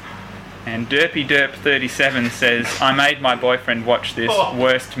 And Derpy Derp 37 says, I made my boyfriend watch this.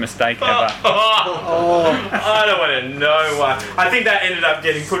 Worst mistake ever. I don't want to know why. I think that ended up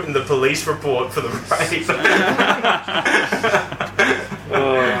getting put in the police report for the rape.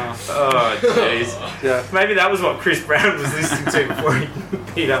 Oh, jeez. Yeah. Maybe that was what Chris Brown was listening to before he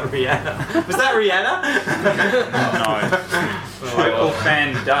beat up Rihanna. Was that Rihanna? No. Local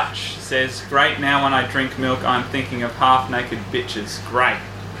fan Dutch says, great, now when I drink milk I'm thinking of half-naked bitches. Great.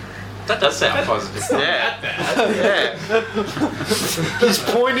 That does sound positive. Yeah. his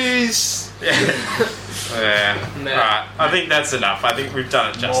point is. Yeah. Alright, I think that's enough. I think we've done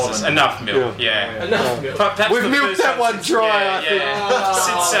it justice. Enough milk. Yeah. Enough milk. Perhaps We've the milked first that one dry, I think.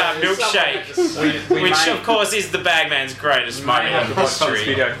 Since Milkshake, which of course is the Bagman's greatest We may moment have in to watch this history.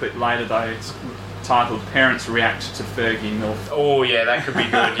 video clip later though. It's titled Parents React to Fergie Milk. Oh yeah, that could be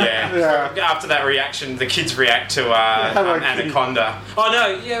good. Yeah. After that reaction, the kids react to Hello Kitty. Anaconda. Oh no,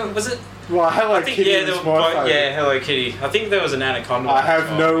 yeah, was it? Well, Hello I think Kitty yeah, was there my were favourite. yeah, Hello Kitty. I think there was an Anaconda. I have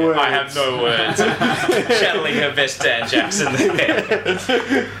no words. I have no words. Channeling her best Dan Jackson there.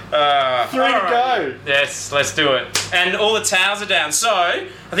 Three to go. Yes, let's do it. And all the towels are down. So, I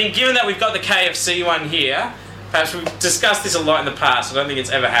think given that we've got the KFC one here, perhaps we've discussed this a lot in the past. I don't think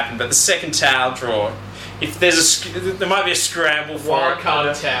it's ever happened, but the second towel drawer. If there's there might be a scramble for Wild it.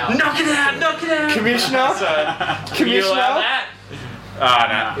 card towel. Knock it out! Commissioner? So, Commissioner? you allow that? Oh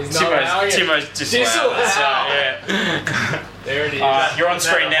no, He's not allowing it. Timo's disallowed it, so yeah. There it is. You're on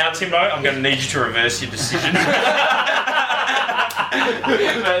screen now, Timbo. I'm going to need you to reverse your decision. But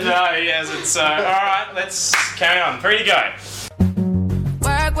no, he hasn't. So, all right, let's carry on. 3 to go.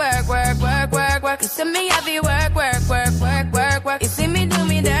 Work, work, work, work, work, work. You see me heavy work, work, work, work, work, work. You see me do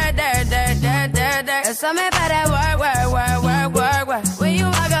me dirt, dirt, dirt, dirt, dirt, dirt. You saw me by that work, work, work, work, work, work. When you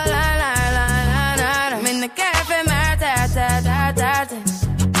walk a line, line, line, line, line. I'm in the cafe, my ta, ta, ta, ta, ta.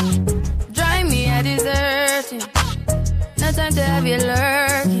 Drive me, I desert you. No time to have you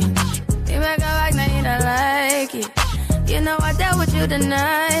lurking. You make a like, now you don't like it. You know I dealt with you the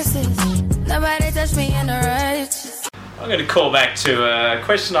nicest. Nobody touched me in the righteous. I'm going to call back to a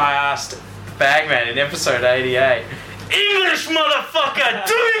question I asked Bagman in episode 88. English, motherfucker!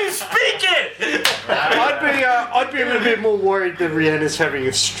 Do you speak it? I'd be a little bit more worried that Rihanna's having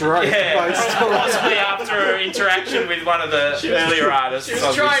a stroke. Possibly after her interaction with one of the earlier artists. She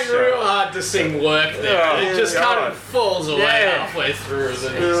was trying real hard to sing Work there. It just kind of falls away halfway through.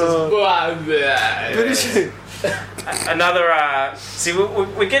 Another, see,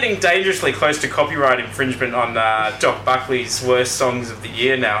 we're getting dangerously close to copyright infringement on Doc Buckley's worst songs of the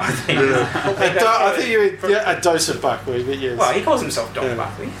year now, I think. I think you're a dose of Buckley, but yes. Well, he calls himself Doc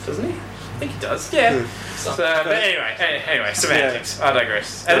Buckley, doesn't he? I think he does, yeah. So, but anyway, semantics. I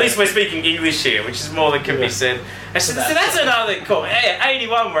digress. At least we're speaking English here, which is more than can be said. And so that's another call.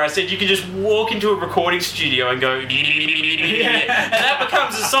 81, where I said you can just walk into a recording studio and go, and that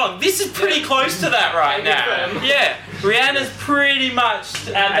becomes a song. This is pretty close to that right now. Yeah, Rihanna's pretty much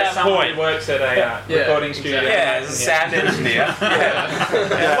at that point. Who works at a recording studio. Yeah, as a sound engineer.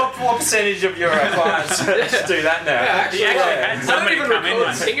 What percentage of your clients do that now? I don't even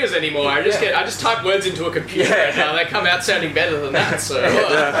record singers anymore. I just type words into a computer and they come out sounding better than that. So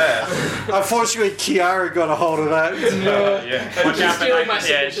unfortunately, Kiara got a hold of that. Watch out for stealing my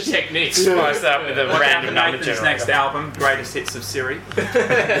signature techniques. Spice that with a random number Nathan's next album, Greatest Hits of Siri.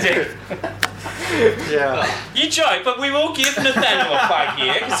 You joke, but we will give Nathaniel a plug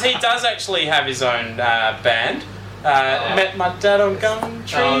here because he does actually have his own band. Met my dad on Gum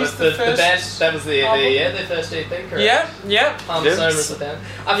Trees. The band, that was their first EP, correct? Yeah. Sober as a band.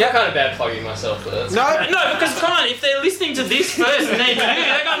 I feel kind of bad plugging myself for this. No, because come on, if they're listening to this first and then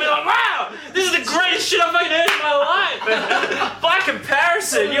they're gonna be like, wow, this is the greatest shit I've fucking heard in my life. But by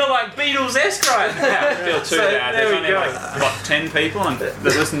comparison, you're like Beatles-esque right now. I feel too bad. There's only 10 people and that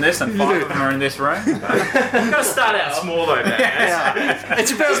listen to this and 5 of them are in this room. You've got to start out small though, man.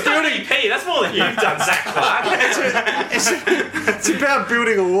 It's about building EP. That's more than you've done, Zach Clark. It's about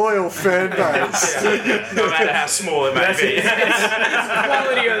building a loyal fan base. No matter how small it may be.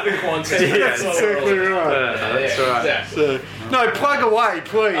 Quality over quantity. That's exactly right. That's right. No, plug away,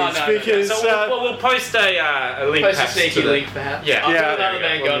 please, because So we'll post a link. Post a sneaky link, perhaps. Yeah. Another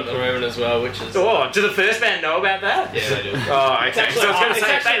band got at the moment as well, which is. Oh, do the first band know about that? Yeah, they do. Oh, okay. So I was going to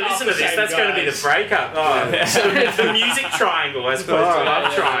say, if they listen to this, that's going to be the breakup. Oh, the music triangle as opposed to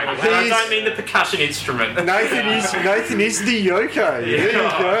love triangle. And I don't mean the percussion instrument. Nathan is the Yoko. There you go.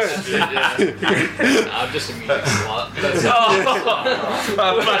 I'm just a music slut.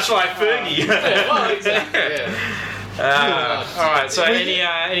 Much like Fergie. Well, exactly. Alright, so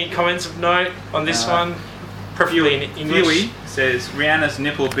any comments of note on this one? Preferably in English. Huey says, Rihanna's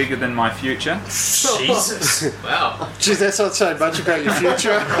nipple bigger than my future. Jesus. Wow. Geez, that's not saying much about your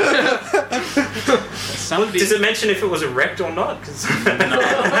future. Does it mention if it was erect or not? Cause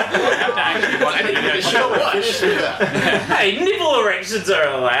Hey, nipple erections are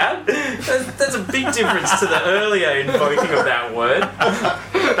allowed. That's a big difference to the earlier invoking of that word.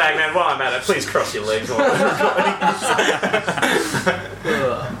 Bagman, while I'm at it, please cross your legs.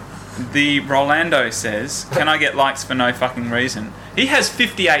 The Rolando says, can I get likes for no fucking reason? He has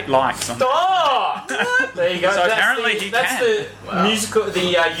 58 likes on there you go. So apparently he that's can. The musical,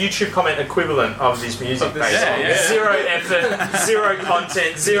 the YouTube comment equivalent of this music. Basically, zero effort, zero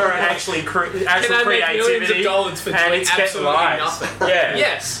content, zero actual creativity, millions of dollars for and doing it's getting absolutely likes. nothing. Yeah.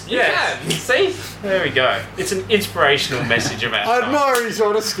 Yes, you can. See, there we go. It's an inspirational message about. I admire his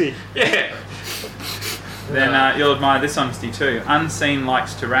honesty. Yeah. Then you'll admire this honesty too. Unseen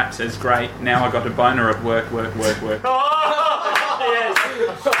likes to rap says, great, now I got a boner at work. Oh, yes.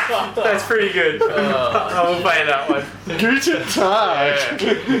 That's pretty good. I will play that one. Guten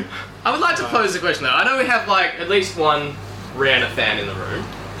Tag. I would like to pose a question though. I know we have like at least one Rihanna fan in the room.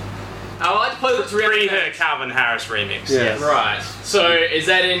 I would like to pose it to Rihanna. Her Calvin Harris remix. Yeah. Right. So is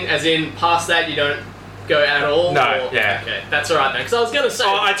that as in past that you don't go at all? No, or? yeah. Okay, that's alright then. Because I was going to say...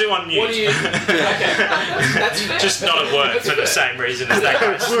 Oh, I do on mute. What do you... Okay, that's fair. Just not at work for the same reason as that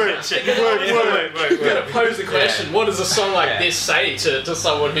guy. Work. You're going to pose the question, what does a song like this say to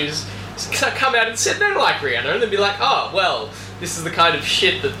someone who's come out and said they don't like Rihanna, and then be like, oh, well, this is the kind of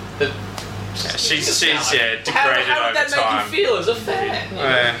shit that she's degraded how over would that time. make you feel as a fan?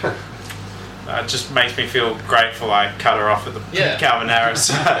 It just makes me feel grateful I cut her off at the Calvin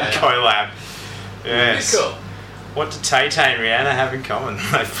Harris collab. Yes. Cool. What do Tay-Tay and Rihanna have in common?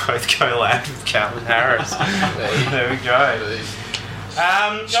 They both collabed with Calvin Harris. There we go.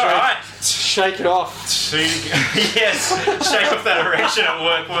 Alright. Shake it off. Yes, shake off that erection at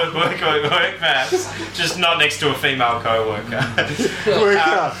work, man. Just not next to a female co-worker. Work.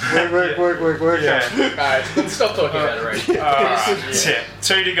 Alright, let's stop talking about erection. Alright,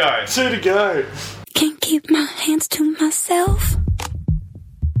 2 to go. Can't keep my hands to myself.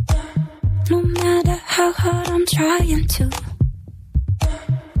 No matter how how hard I'm trying to.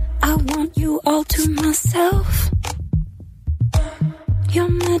 I want you all to myself. Your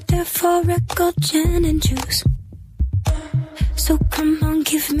metaphorical gin and juice. So come on,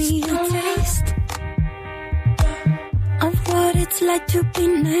 give me a taste of what it's like to be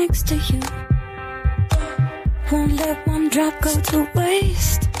next to you. Won't let one drop go to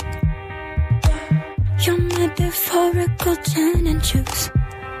waste. Your metaphorical gin and juice.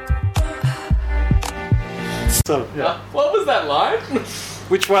 So, yeah. What was that line?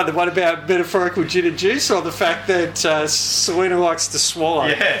 Which one? The one about metaphorical gin and juice, or the fact that Selena likes to swallow?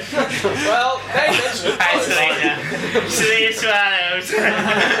 Yeah. Well, hey, that's good. Hey, Selena. Selena swallows.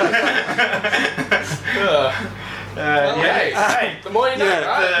 Hey, the more you know,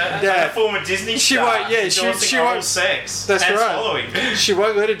 right? The former Disney She star won't. Yeah, she endorsing won't. oral sex. That's and right. Swallowing. She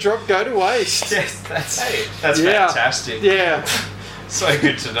won't let a drop go to waste. Yes, that's Yeah. fantastic. Yeah. So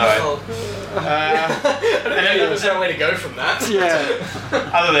good to know. I don't think there was no way to go from that. Yeah.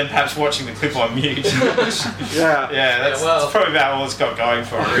 Other than perhaps watching the clip on mute. Yeah. That's probably about all it's got going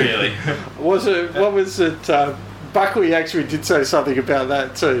for it, really. What was it? Buckley actually did say something about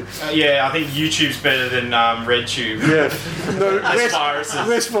that too. Yeah, I think YouTube's better than RedTube. Yeah. No, less viruses.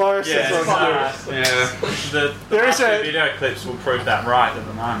 Less viruses. The There is a video clips will prove that right at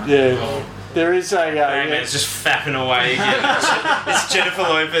the moment. yeah. There is a Bangman's just fapping away again. It's Jennifer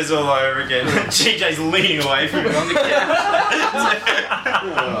Lopez all over again. GJ's leaning away from him on the couch.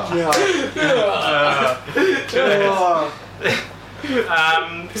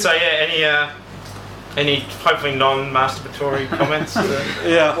 So yeah, any hopefully non-masturbatory comments?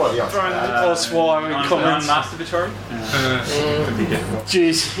 Yeah. Well, or swallowing comments. Non-masturbatory? Could be difficult.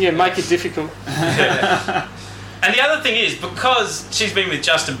 Jeez, yeah, make it difficult. And the other thing is, because she's been with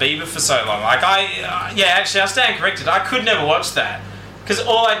Justin Bieber for so long, like actually I stand corrected. I could never watch that because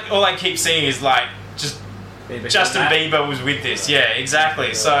all I keep seeing is like just Justin Bieber was with this. Yeah, exactly.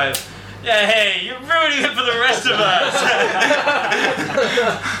 Yeah. So yeah, hey, you're ruining it for the rest of us.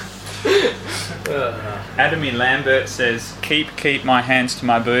 Adamy Lambert says, keep my hands to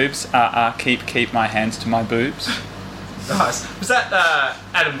my boobs. Keep my hands to my boobs. Nice. Was that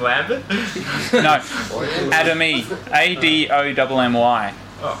Adam Lambert? No, Adamy, Adommy.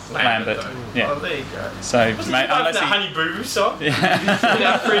 Oh, Lambert. Yeah. Oh, there you go. So, Was mate, it unless that he... Honey Boo Boo song? Yeah. In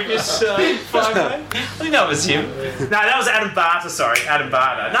our previous 5 I think that was him. No, that was Adam Barter, sorry. Adam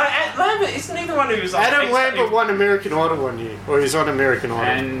Barter. No, Lambert, isn't he the one who was on Adam Lambert won American Idol one year, or he was on American Idol.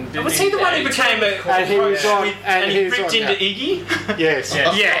 And Was he the one who became a... And he was on... And he ripped on into that. Iggy? Yes.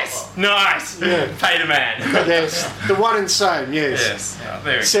 Yes. Nice. Yeah. Paid a man. Yes. The one and same, yes. Yes. Oh,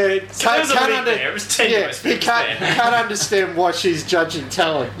 there we go. So, there was a link there. It was tenuous. he can't understand why she's judging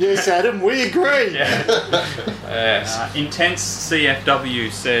talent. Yes, Adam, we agree. Yeah. Yes. Intense CFW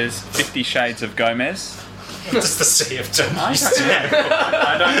says 50 Shades of Gomez. Just the CFW.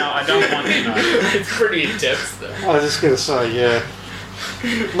 I don't know. I don't want to know. It's pretty intense, though. I was just going to say, yeah.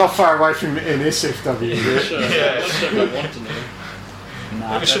 Not far away from NSFW. Yeah. Yeah. I want to know.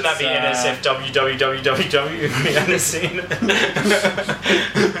 Nah, Shouldn't that be NSFWWWW if we hadn't seen it?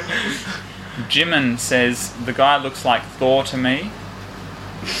 Jimin says, the guy looks like Thor to me.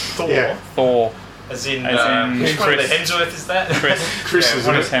 Thor. Yeah. Thor. As in Which one of the Hemsworth is that? Chris Yeah,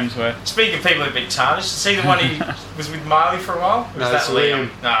 Hemsworth. Speaking of people who've been tarnished, see the one he was with Miley for a while? Or was No, that it's Liam.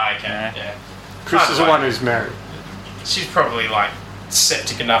 No, okay. Yeah. Chris is the one who's married. She's probably like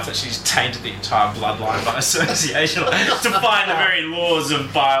septic enough that she's tainted the entire bloodline by association, defying the very laws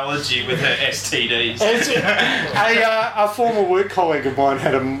of biology with her STDs. A former work colleague of mine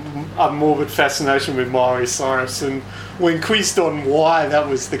had a morbid fascination with Miley Cyrus, and when quizzed on why that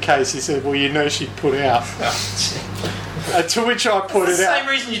was the case, he said, well, you know she'd put out. To which I put It's it the out. same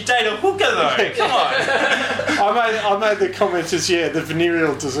reason you date a hooker, though. Come on. I made the comment as, the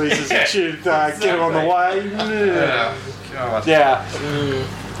venereal diseases that should get her on the way. God. Yeah.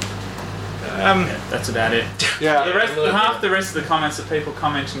 That's about it. Yeah. Half the rest of the comments are people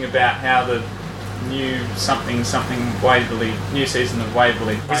commenting about how the new something Waverley, new season of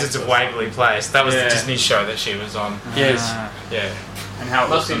Waverley Place Wizards of or Waverly Place. That was Yeah. the Disney show that she was on. Yes. Yeah. and how it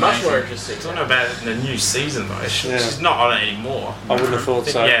Must looks be much amazing. more interesting. I don't know about it in the new season though. Yeah. She's not on it anymore. I wouldn't have thought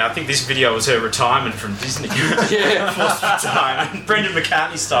so. Yeah, I think this video was her retirement from Disney. Yeah. Forced retirement. Brendan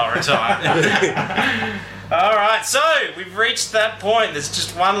McCartney style retirement. Alright, so we've reached that point. There's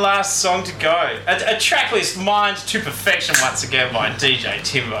just one last song to go. A track list mined to perfection once again by DJ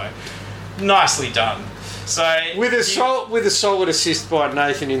Timbo. Nicely done. So With a solid assist by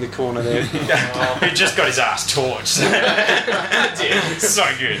Nathan in the corner there. who just got his ass torched. So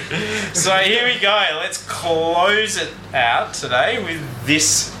good. So here we go. Let's close it out today with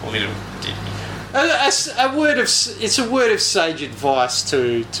this little ditty. a word of it's a word of sage advice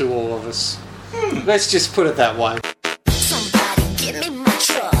to all of us. Let's just put it that way. Somebody give me my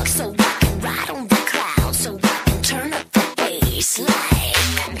truck so I can ride on the clouds, so I can turn up the bass like.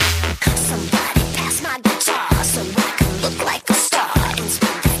 Somebody pass my guitar so I can look like a star and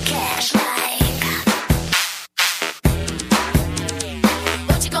spend that cash like.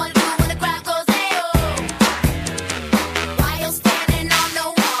 What you gonna do when the crowd goes hey-oh? While you're standing on the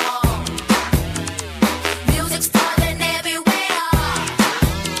wall, music's falling everywhere.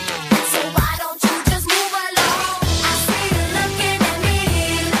 So why don't you just move along? I see you looking at me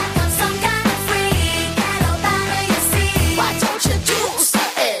like I'm some kind of freak. Get up out of your seat. Why don't you do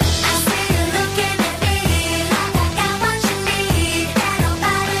something? I see you looking at me like I got what you need. Get up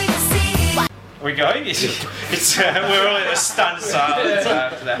out of your seat. We go. We're all in a stunned silence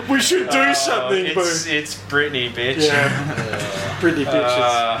after that. We should do something, It's Britney, bitch. Britney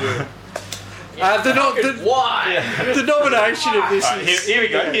bitches. The nomination of this is... Here we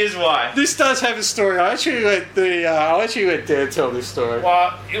go. Here's why. This does have a story. I actually let Dan tell this story.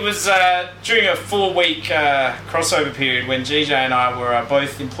 Well, it was during a 4-week crossover period when GJ and I were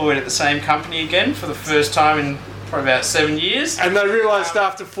both employed at the same company again for the first time in probably about 7 years. And they realised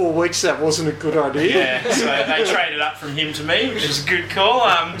after 4 weeks that wasn't a good idea. Yeah, so they traded up from him to me, which was a good call.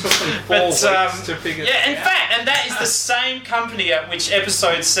 To figure in fact, and that is the same company at which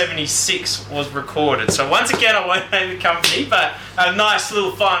episode 76 was recorded. So once again, I won't name the company, but a nice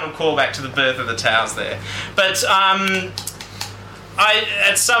little final callback to the birth of the towels there. But I,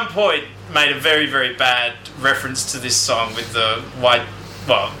 at some point, made a very, very bad reference to this song with the why.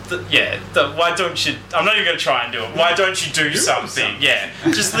 Well, why don't you... I'm not even going to try and do it. Why don't you do something? Yeah.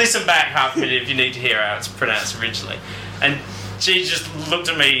 Just listen back half a minute if you need to hear how it's pronounced originally. And she just looked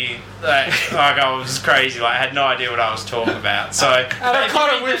at me like I was crazy. Like I had no idea what I was talking about. So... And I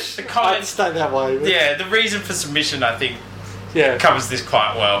kind of wish the I'd comments... stay that way. But Yeah, the reason for submission, I think, yeah. covers this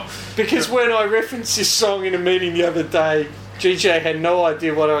quite well. Because when I referenced this song in a meeting the other day, GJ had no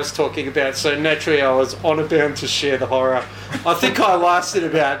idea what I was talking about, so naturally I was honour bound to share the horror. I think I lasted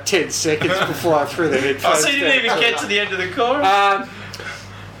about 10 seconds before I threw the headphones So you didn't even get to the end of the chorus?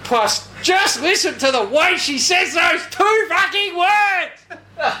 Plus, just listen to the way she says those 2 fucking words!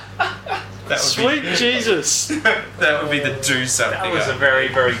 Sweet Jesus. That would be the do something. That was a very,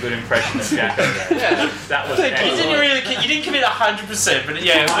 very good impression of Jack. Yeah, that was You didn't commit 100%, but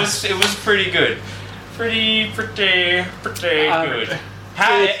yeah, it was pretty good. Pretty good.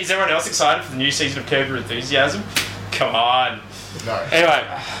 Is everyone else excited for the new season of Curb Your Enthusiasm? Come on. No. Anyway.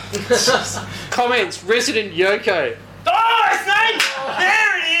 Comments. Resident Yoko. Oh, his name!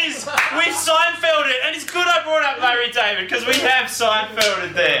 There it is! We've Seinfelded, and it's good I brought up Larry David, because we have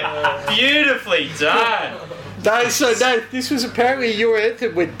Seinfelded there. Beautifully done. This was apparently your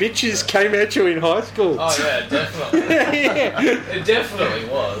anthem when bitches came at you in high school. Oh yeah, definitely. Yeah. It definitely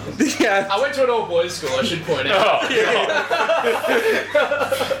was. Yeah. I went to an all-boys school, I should point out.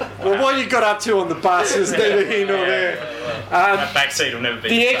 Well, what you got up to on the bus is neither here nor there. That backseat will never be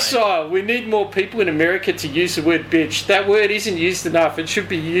The same. Exile. We need more people in America to use the word bitch. That word isn't used enough. It should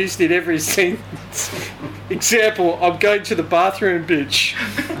be used in every sentence. Example, I'm going to the bathroom, bitch.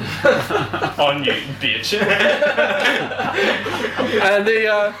 On you, bitch. And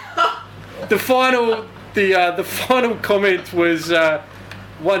the final comment was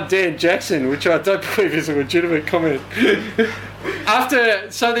one Dan Jackson, which I don't believe is a legitimate comment. After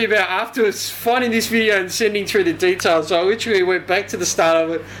finding this video and sending through the details, I literally went back to the start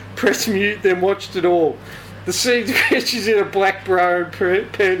of it, pressed mute, then watched it all. The scene where she's in a black bra and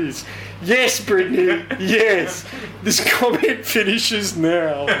panties. Yes, Brittany, yes. This comment finishes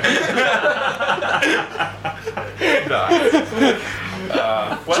now.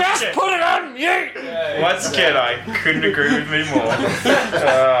 Just put it on mute! Once again, I couldn't agree with me more.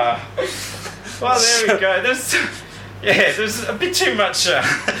 Well, there we go. There's a bit too much.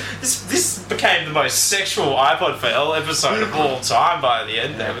 This became the most sexual iPod fail episode of all time by the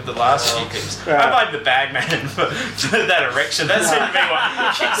end there with the last few clips. I blame the bagman for that erection. That seemed to be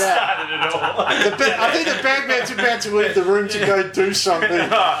what kick-started it all. I think the bagman's about to leave the room to go do something.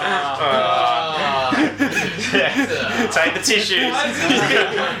 Take the tissues.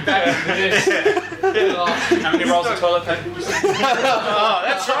 How many rolls of toilet paper? Oh,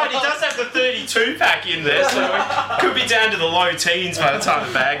 that's right. He does have the 32 pack in there, so it could be down to the low teens by the time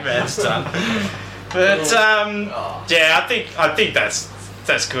the bagman's done. But yeah, I think that's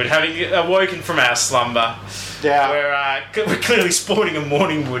good. Having awoken from our slumber, we're clearly sporting a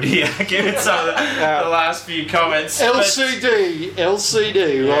morning wood here, given some of the last few comments. LCD,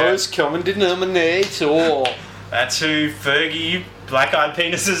 lowest common denominator. That's who Fergie Black Eyed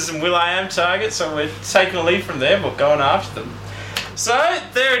Penises and Will.i.am targets, so we're taking a lead from them. We're going after them. So,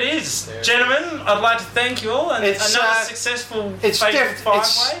 there it is. Gentlemen, I'd like to thank you all. And another successful Fatal Five-Way.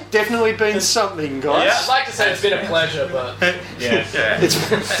 It's definitely been something, guys. Yeah. I'd like to say it's been a pleasure, but... Yeah. It's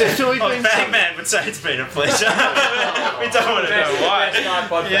definitely been something. Batman would say it's been a pleasure. We don't want to know why. Best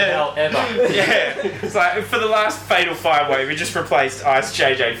iPod for hell ever. Yeah. It's like, for the last Fatal Five-Way, we just replaced Ice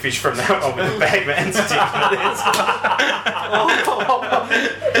JJ Fish from that one with the Bagman stick.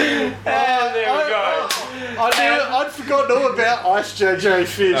 And there we go. I'd forgotten all about Ice JJ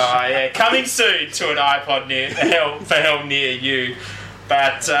Fish. Oh yeah, coming soon to an iPod for hell near you.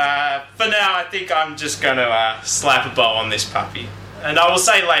 But for now, I think I'm just going to slap a bow on this puppy. And I will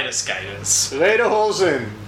say later, skaters. Later, Holzen.